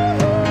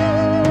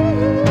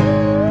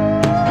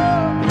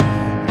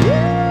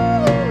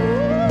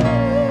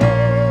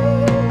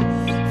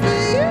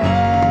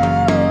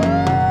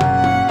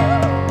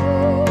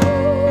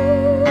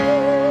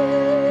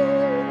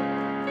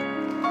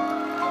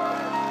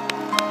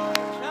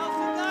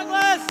 Chelsea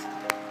Douglas!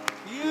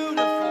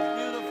 Beautiful,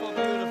 beautiful,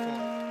 beautiful.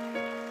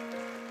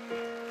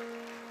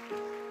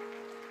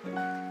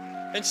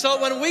 And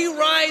so when we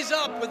rise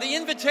up with the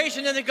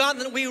invitation into God,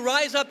 that we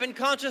rise up in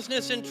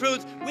consciousness and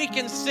truth, we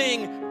can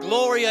sing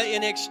Gloria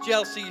in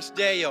excelsis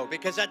Deo,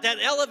 because at that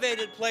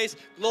elevated place,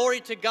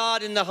 glory to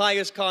God in the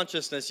highest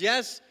consciousness.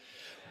 Yes?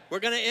 We're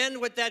going to end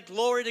with that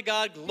glory to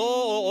God,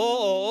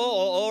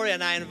 glory,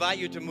 and I invite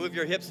you to move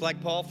your hips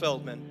like Paul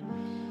Feldman.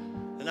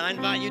 And I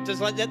invite you to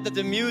let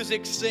the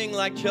music sing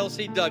like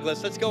Chelsea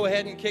Douglas. Let's go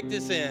ahead and kick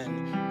this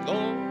in.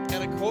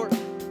 And of course,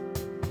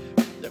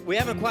 we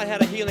haven't quite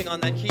had a healing on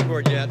that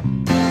keyboard yet.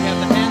 We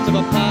have the hands of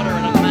a potter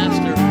and a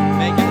master.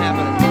 Make it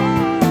happen.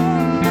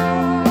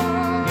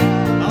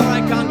 All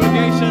right,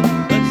 congregation,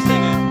 let's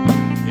sing it.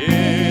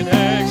 In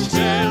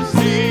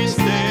excelsis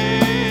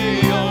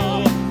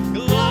Deo,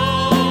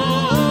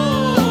 Gloria.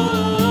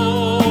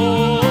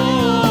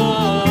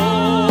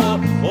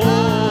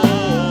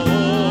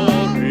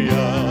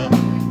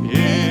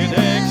 In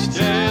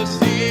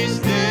excelsis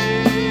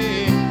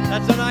Deo.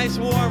 That's a nice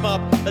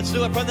warm-up. Let's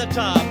do it from the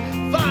top.